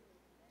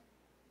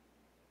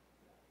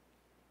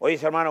 Oye,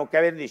 hermano,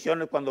 qué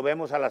bendiciones cuando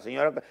vemos a la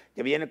señora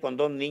que viene con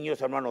 2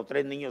 niños, hermano,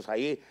 3 niños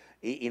ahí,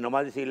 y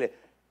nomás decirle,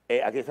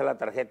 aquí está la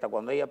tarjeta,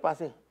 cuando ella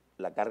pase,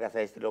 la cargas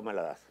a este y luego me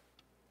la das.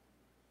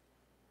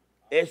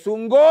 Es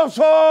un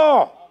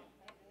gozo.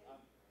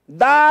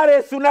 Dar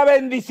es una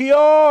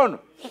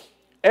bendición.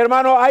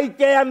 Hermano, hay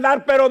que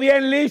andar pero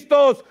bien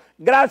listos.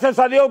 Gracias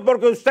a Dios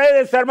porque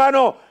ustedes,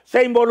 hermano,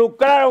 se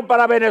involucraron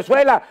para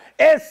Venezuela.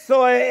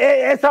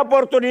 Esa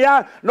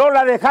oportunidad no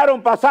la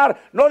dejaron pasar.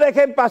 No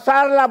dejen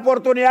pasar la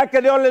oportunidad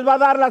que Dios les va a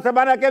dar la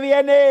semana que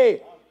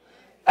viene.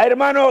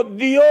 Hermano,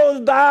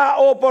 Dios da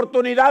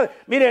oportunidad.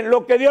 Miren,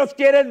 lo que Dios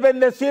quiere es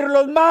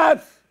bendecirlos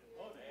más.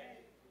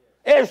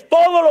 Es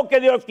todo lo que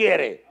Dios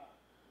quiere.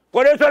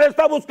 Por eso Él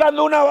está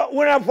buscando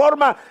una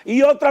forma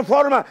y otra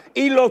forma.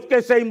 Y los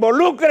que se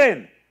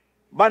involucren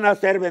van a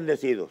ser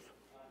bendecidos.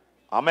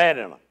 Amén,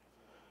 hermano.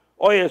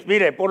 Oye,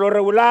 mire, por lo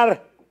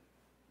regular,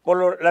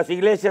 las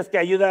iglesias que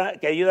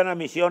ayudan a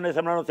misiones,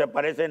 hermanos, se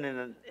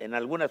aparecen en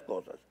algunas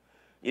cosas.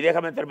 Y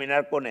déjame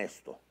terminar con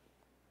esto,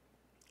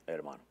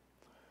 hermano.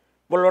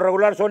 Por lo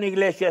regular son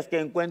iglesias que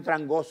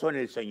encuentran gozo en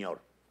el Señor.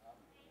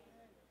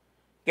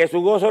 Que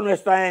su gozo no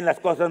está en las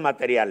cosas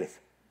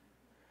materiales.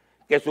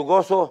 Que su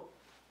gozo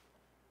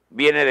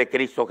viene de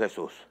Cristo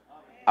Jesús.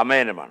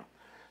 Amén, hermano.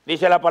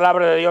 Dice la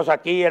palabra de Dios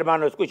aquí,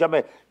 hermano,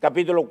 escúchame,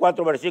 capítulo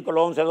 4,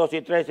 versículo 11, 12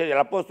 y 13, el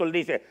apóstol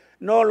dice,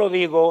 no lo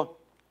digo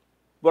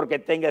porque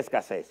tenga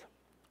escasez,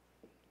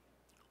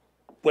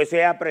 pues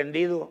he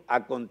aprendido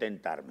a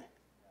contentarme.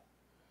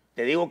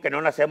 Te digo que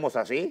no nacemos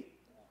así,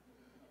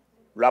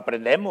 lo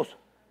aprendemos.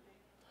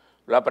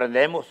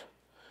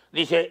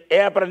 Dice,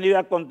 he aprendido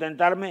a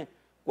contentarme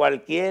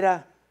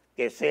cualquiera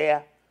que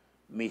sea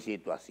mi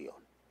situación.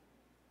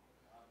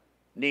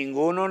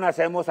 Ninguno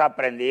nacemos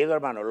aprendido,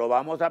 hermano. Lo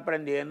vamos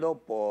aprendiendo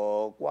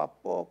poco a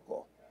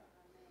poco.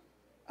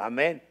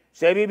 Amén.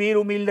 Sé vivir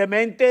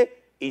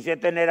humildemente y sé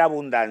tener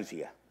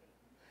abundancia.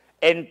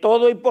 En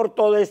todo y por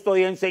todo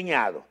estoy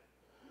enseñado.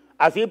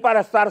 Así para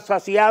estar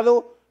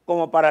saciado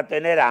como para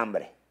tener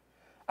hambre.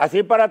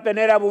 Así para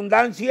tener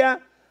abundancia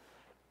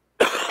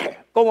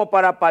como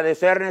para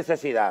padecer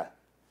necesidad.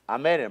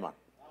 Amén, hermano.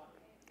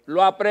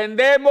 Lo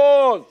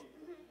aprendemos.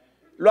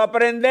 Lo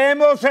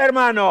aprendemos,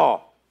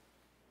 hermano.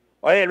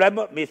 Oye,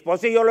 mi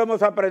esposa y yo lo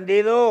hemos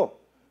aprendido.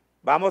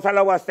 Vamos a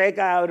la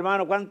Huasteca,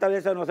 hermano. ¿Cuántas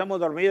veces nos hemos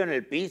dormido en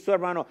el piso,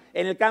 hermano?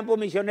 En el campo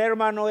misionero,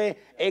 hermano,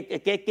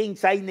 que king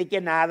size ni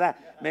que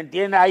nada. ¿Me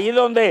entiendes? Ahí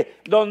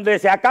donde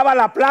se acaba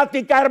la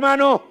plática,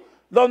 hermano.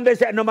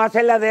 Nomás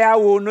se la dé a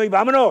uno y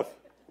vámonos.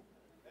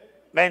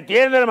 ¿Me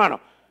entiendes, hermano?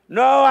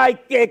 No hay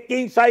que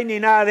king size ni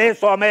nada de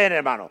eso, amén,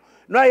 hermano.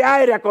 No hay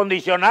aire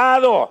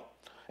acondicionado.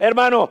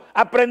 Hermano,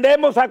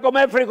 aprendemos a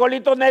comer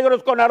frijolitos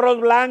negros con arroz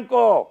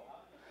blanco.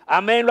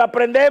 Amén, lo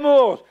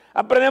aprendemos.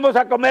 Aprendemos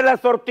a comer las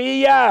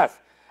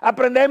tortillas.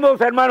 Aprendemos,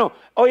 hermano.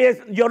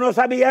 Oye, yo no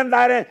sabía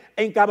andar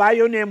en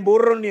caballo, ni en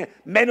burro, ni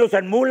menos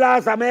en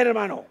mulas. Amén,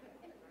 hermano.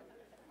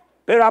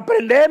 Pero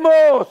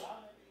aprendemos.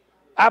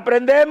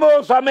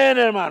 Aprendemos, amén,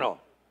 hermano.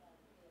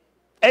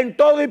 En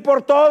todo y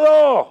por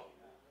todo.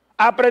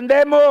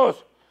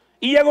 Aprendemos.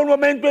 Y llega un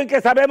momento en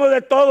que sabemos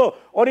de todo.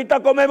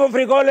 Ahorita comemos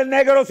frijoles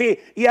negros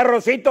y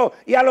arrocito.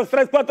 Y a los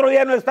 3, 4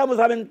 días nos estamos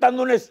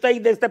aventando un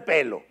steak de este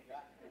pelo.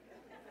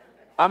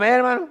 Amén,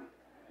 hermano.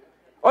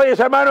 Oye,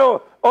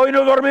 hermano, hoy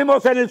nos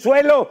dormimos en el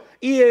suelo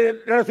y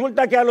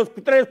resulta que a los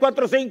 3,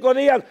 4, 5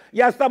 días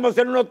ya estamos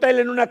en un hotel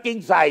en una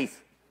king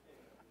size.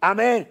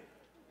 Amén.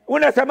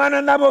 Una semana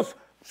andamos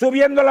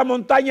subiendo la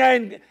montaña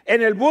en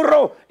el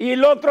burro y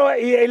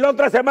la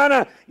otra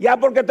semana, ya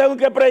porque tengo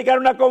que predicar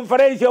una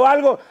conferencia o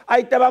algo,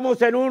 ahí te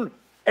vamos en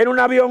un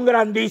avión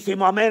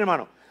grandísimo, amén,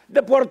 hermano.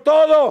 Por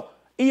todo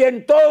y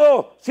en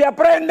todo se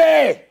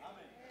aprende.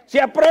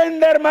 Se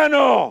aprende,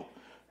 hermano.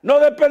 No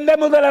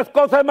dependemos de las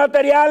cosas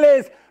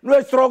materiales.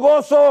 Nuestro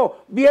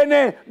gozo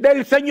viene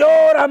del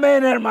Señor,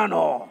 amén,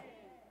 hermano.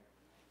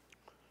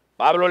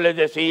 Pablo les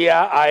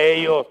decía a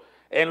ellos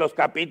en los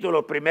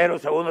capítulos 1,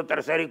 2,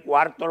 3 y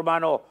 4,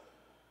 hermano,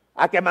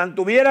 a que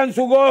mantuvieran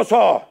su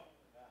gozo.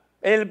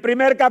 El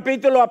primer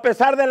capítulo, a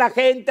pesar de la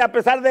gente, a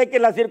pesar de que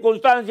las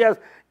circunstancias,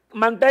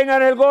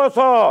 mantengan el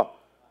gozo.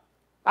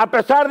 A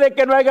pesar de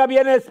que no haya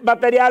bienes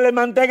materiales,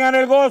 mantengan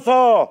el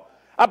gozo.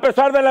 A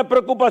pesar de las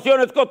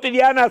preocupaciones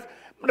cotidianas,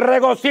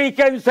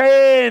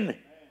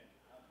 regocíjense.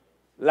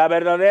 La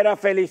verdadera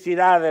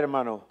felicidad,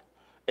 hermano,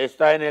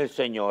 está en el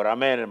Señor.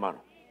 Amén,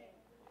 hermano.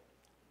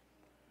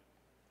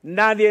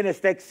 Nadie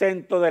está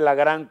exento de la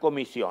gran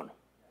comisión.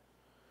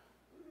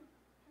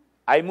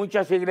 Hay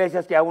muchas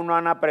iglesias que aún no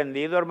han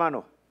aprendido,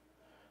 hermano,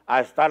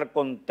 a estar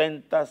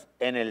contentas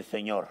en el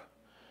Señor.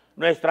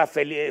 Nuestra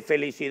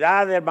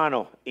felicidad,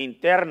 hermano,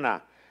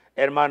 interna,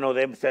 hermano,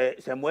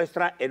 se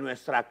muestra en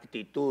nuestra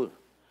actitud.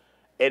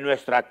 En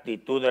nuestra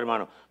actitud,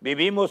 hermano.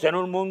 Vivimos en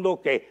un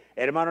mundo que,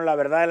 hermano, la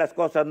verdad de las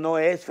cosas no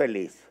es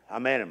feliz.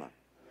 Amén, hermano.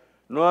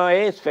 No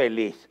es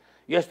feliz.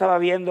 Yo estaba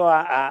viendo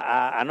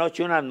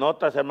anoche unas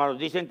notas, hermanos.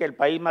 Dicen que el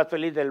país más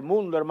feliz del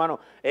mundo, hermano,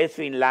 es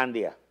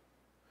Finlandia.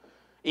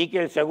 Y que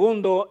el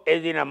segundo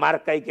es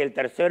Dinamarca y que el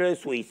tercero es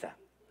Suiza.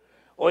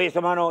 Oye,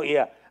 hermano, y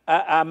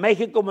a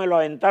México me lo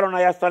aventaron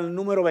allá hasta el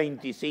número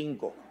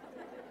 25.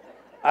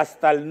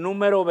 Hasta el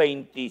número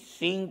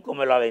 25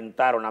 me lo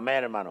aventaron,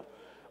 amén, hermano.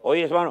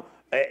 Oye, hermano,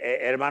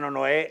 hermano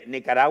Noé,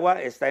 Nicaragua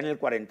está en el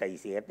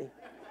 47.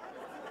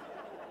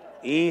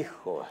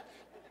 Hijo,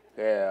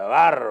 qué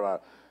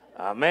bárbaro.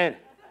 Amén.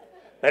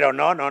 Pero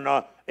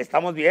no.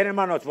 Estamos bien,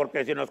 hermanos,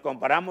 porque si nos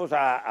comparamos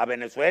a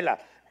Venezuela,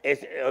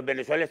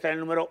 Venezuela está en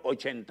el número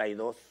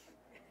 82.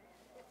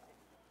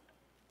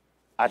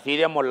 Así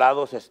de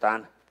amolados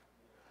están.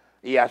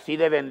 Y así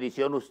de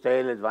bendición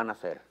ustedes les van a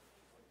hacer.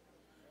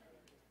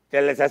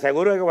 Que les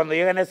aseguro que cuando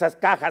lleguen esas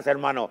cajas,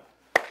 hermano,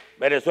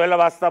 Venezuela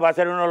va a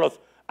ser uno de los,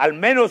 al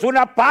menos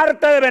una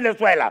parte de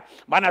Venezuela,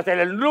 van a ser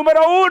el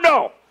número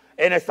 1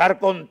 en estar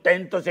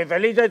contentos y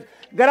felices,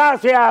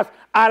 gracias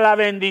a la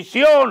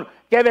bendición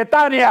que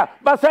Betania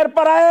va a ser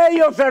para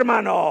ellos,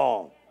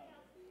 hermano.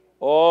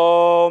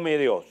 Oh, mi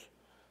Dios,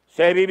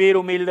 sé vivir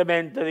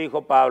humildemente,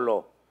 dijo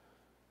Pablo.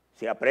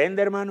 Se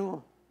aprende,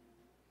 hermano,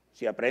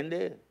 se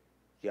aprende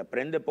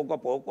poco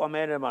a poco,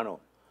 amén, hermano.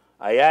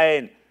 Allá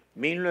en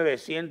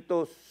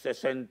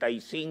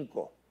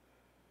 1965,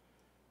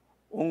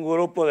 un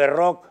grupo de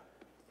rock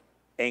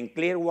en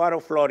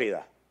Clearwater,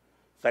 Florida.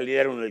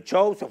 Salieron del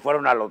show, se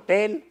fueron al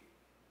hotel.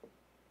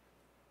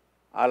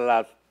 A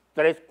las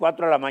 3,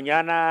 4 de la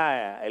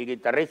mañana, el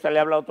guitarrista le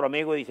habla a otro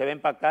amigo y dice,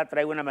 ven para acá,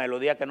 traigo una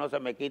melodía que no se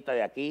me quita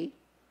de aquí.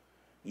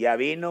 Ya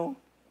vino.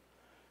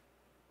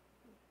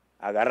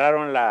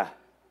 Agarraron la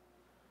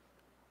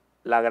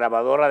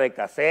grabadora de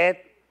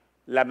cassette,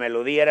 la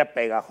melodía era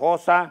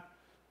pegajosa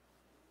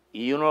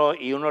y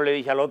uno le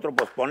dice al otro,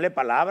 pues ponle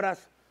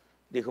palabras.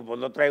 Dijo, pues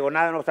no traigo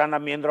nada, no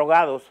están bien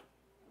drogados.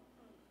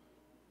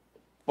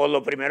 Pues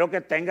lo primero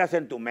que tengas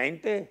en tu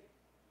mente.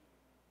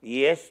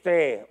 Y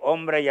este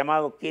hombre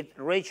llamado Keith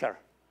Richards,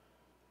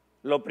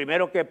 lo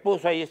primero que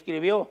puso ahí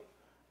escribió,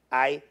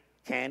 I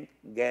can't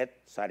get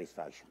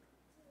satisfaction.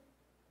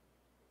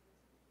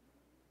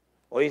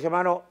 Oye,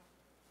 hermano,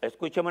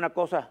 escúchame una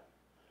cosa,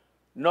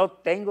 no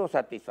tengo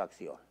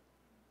satisfacción.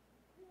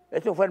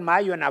 Eso fue en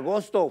mayo, en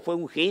agosto fue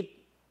un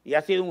hit, y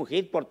ha sido un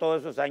hit por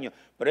todos esos años.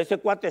 Pero ese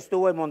cuate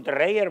estuvo en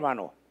Monterrey,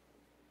 hermano.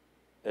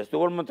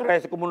 Estuvo en Monterrey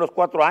hace como unos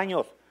 4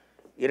 años.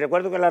 Y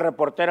recuerdo que la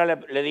reportera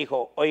le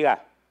dijo,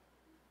 oiga,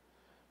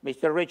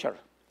 Mr. Richard,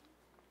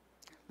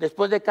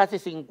 después de casi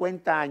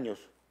 50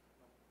 años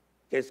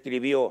que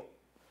escribió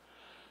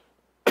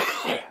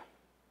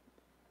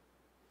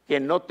que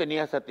no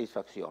tenía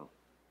satisfacción,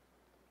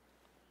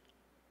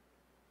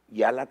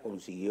 ya la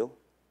consiguió.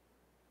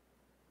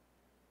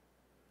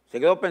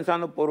 Se quedó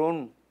pensando por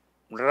un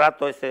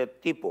rato ese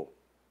tipo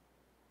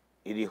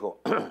y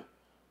dijo,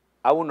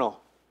 aún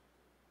no,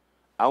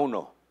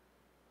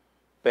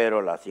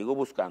 pero la sigo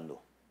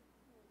buscando.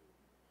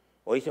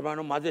 Oye,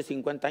 hermano, más de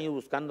 50 años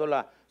buscando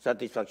la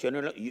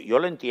satisfacción. Yo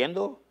lo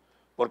entiendo,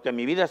 porque en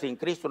mi vida sin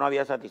Cristo no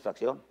había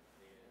satisfacción.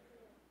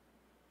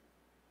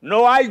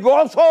 No hay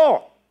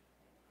gozo.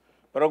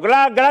 Pero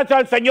gracias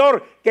al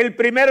Señor que el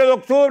 1 de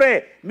octubre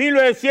de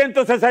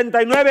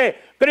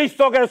 1969,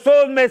 Cristo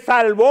Jesús me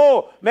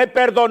salvó, me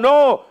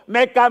perdonó,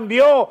 me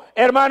cambió,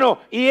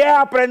 hermano, y he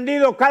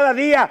aprendido cada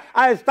día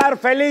a estar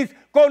feliz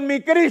con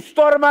mi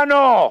Cristo,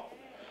 hermano.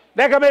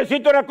 Déjame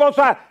decirte una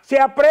cosa, se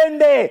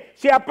aprende,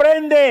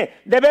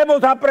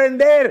 debemos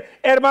aprender,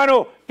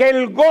 hermano, que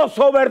el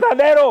gozo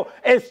verdadero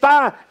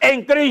está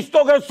en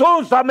Cristo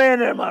Jesús,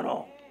 amén,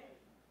 hermano.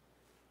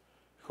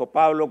 Dijo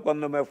Pablo,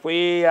 cuando me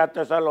fui a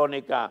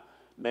Tesalónica,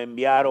 me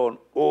enviaron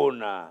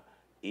una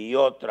y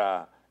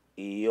otra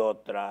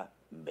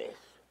vez.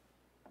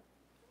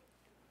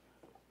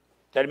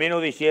 Termino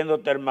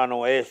diciéndote,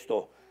 hermano,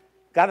 esto.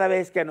 Cada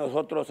vez que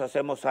nosotros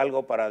hacemos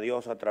algo para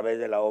Dios a través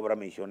de la obra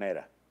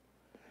misionera,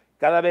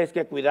 cada vez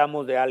que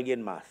cuidamos de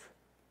alguien más,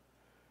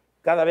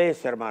 cada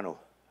vez, hermano,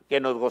 que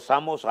nos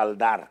gozamos al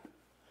dar,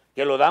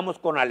 que lo damos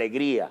con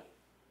alegría,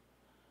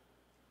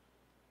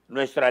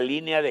 nuestra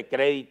línea de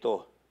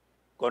crédito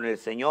con el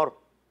Señor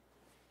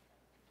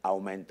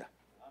aumenta.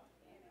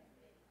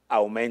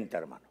 Aumenta,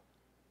 hermano.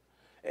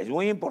 Es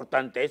muy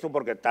importante eso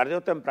porque tarde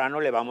o temprano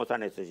le vamos a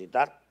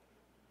necesitar.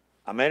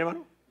 Amén,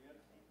 hermano.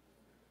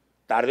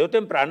 Tarde o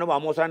temprano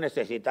vamos a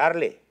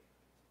necesitarle.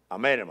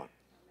 Amén, hermano.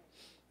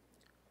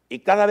 Y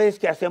cada vez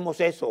que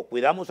hacemos eso,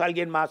 cuidamos a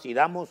alguien más y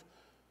damos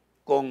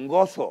con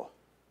gozo,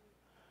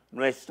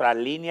 nuestra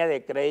línea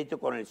de crédito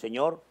con el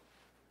Señor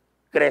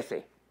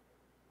crece.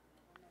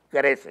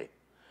 Crece.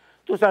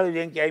 Tú sabes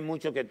bien que hay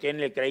muchos que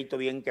tienen el crédito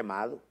bien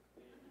quemado.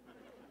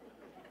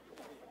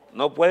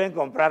 No pueden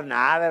comprar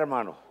nada,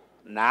 hermano.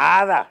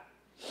 Nada.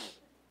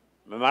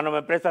 Mi hermano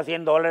me presta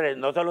 $100,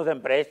 no se los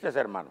emprestes,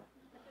 hermano.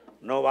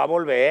 No va a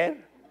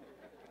volver.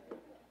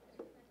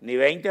 Ni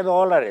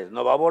 $20,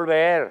 no va a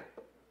volver.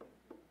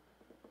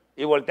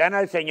 Y voltean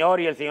al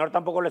Señor y el Señor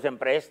tampoco les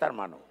empresta,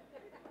 hermano.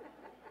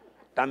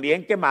 Están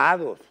bien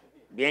quemados,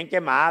 bien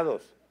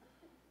quemados.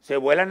 Se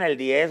vuelan el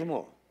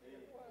diezmo.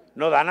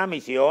 No dan a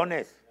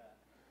misiones.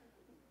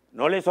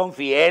 No les son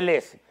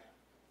fieles.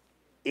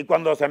 Y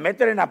cuando se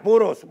meten en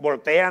apuros,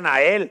 voltean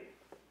a Él.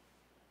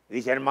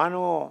 Dice,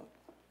 hermano,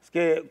 es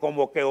que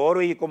como que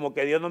oro y como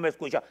que Dios no me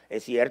escucha.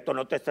 Es cierto,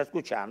 no te está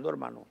escuchando,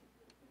 hermano.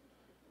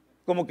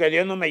 Como que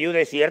Dios no me ayuda,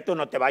 es cierto,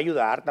 no te va a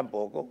ayudar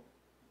tampoco.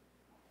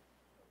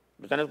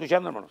 ¿Me están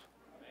escuchando, hermanos?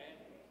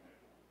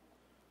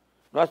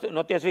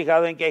 ¿No te has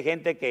fijado en que hay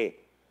gente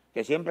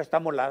que siempre está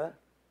molada?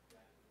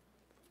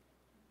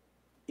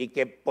 Y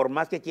que por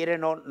más que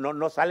quieren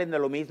no salen de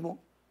lo mismo.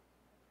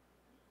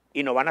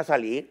 Y no van a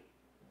salir.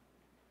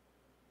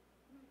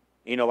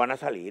 Y no van a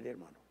salir,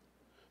 hermano.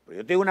 Pero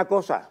yo te digo una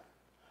cosa,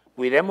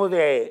 cuidemos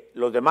de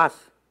los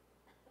demás.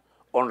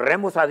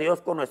 Honremos a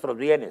Dios con nuestros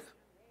bienes.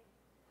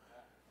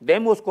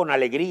 Demos con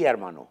alegría,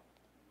 hermano.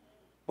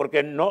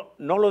 Porque no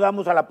lo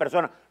damos a la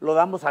persona, lo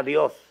damos a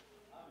Dios.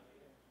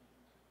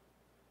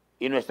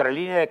 Y nuestra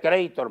línea de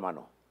crédito,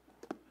 hermano,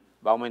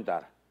 va a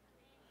aumentar.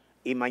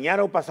 Y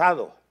mañana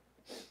pasado,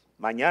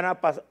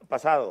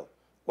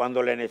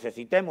 cuando le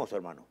necesitemos,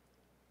 hermano,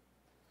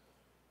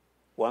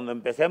 cuando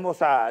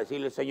empecemos a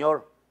decirle,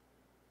 Señor,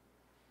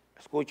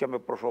 escúchame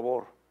por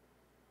favor,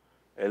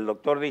 el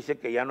doctor dice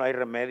que ya no hay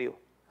remedio,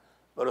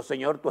 pero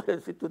Señor,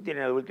 tú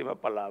tienes la última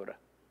palabra.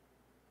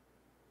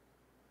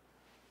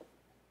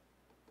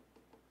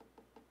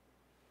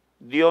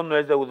 Dios no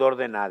es deudor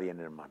de nadie,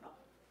 hermano.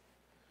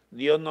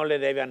 Dios no le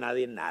debe a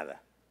nadie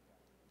nada.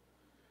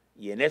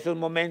 Y en esos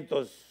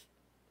momentos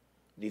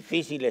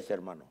difíciles,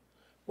 hermano,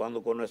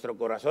 cuando con nuestro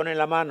corazón en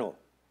la mano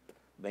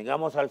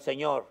vengamos al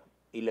Señor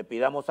y le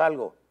pidamos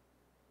algo,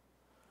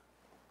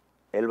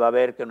 Él va a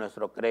ver que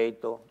nuestro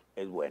crédito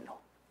es bueno.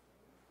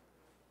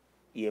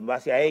 Y en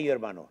base a ello,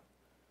 hermano,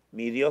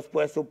 mi Dios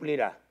pues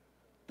suplirá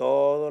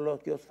todo lo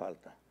que os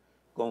falta,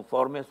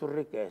 conforme a sus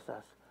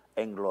riquezas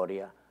en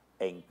gloria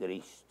en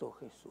Cristo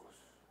Jesús.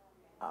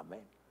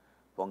 Amén.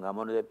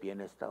 Pongámonos de pie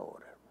en esta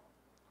hora, hermano.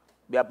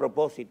 De a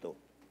propósito,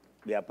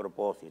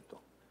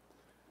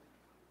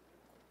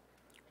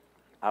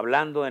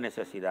 hablando de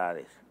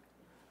necesidades,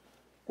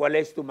 ¿cuál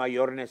es tu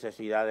mayor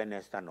necesidad en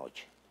esta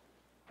noche?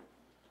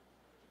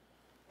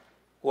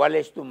 ¿Cuál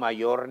es tu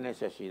mayor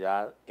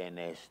necesidad en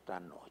esta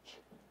noche?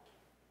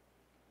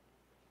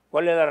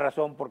 ¿Cuál es la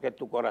razón por qué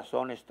tu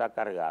corazón está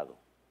cargado?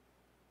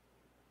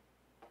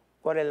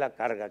 ¿Cuál es la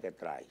carga que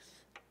traes?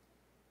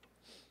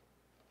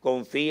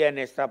 Confía en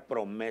esta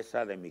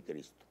promesa de mi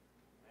Cristo.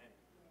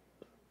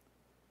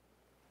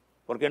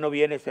 ¿Por qué no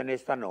vienes en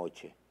esta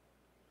noche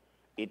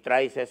y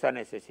traes esa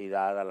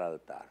necesidad al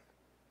altar?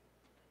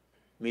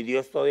 Mi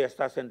Dios todavía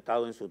está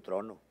sentado en su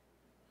trono.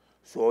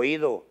 Su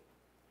oído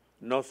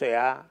no se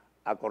ha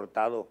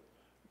acortado,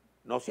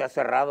 no se ha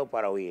cerrado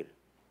para oír,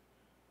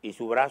 y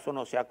su brazo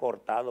no se ha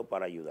cortado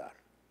para ayudar.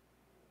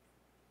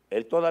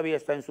 Él todavía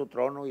está en su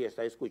trono y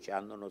está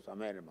escuchándonos,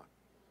 amén, hermano.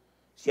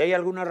 Si hay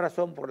alguna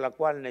razón por la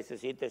cual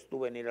necesites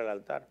tú venir al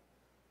altar,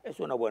 es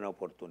una buena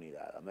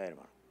oportunidad, amén,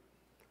 hermano.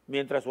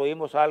 Mientras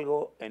oímos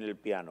algo en el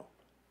piano,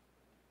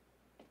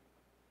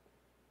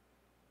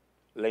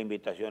 la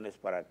invitación es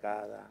para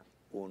cada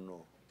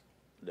uno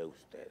de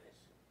ustedes.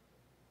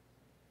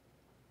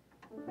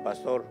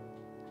 Pastor,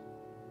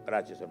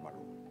 gracias,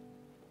 hermano.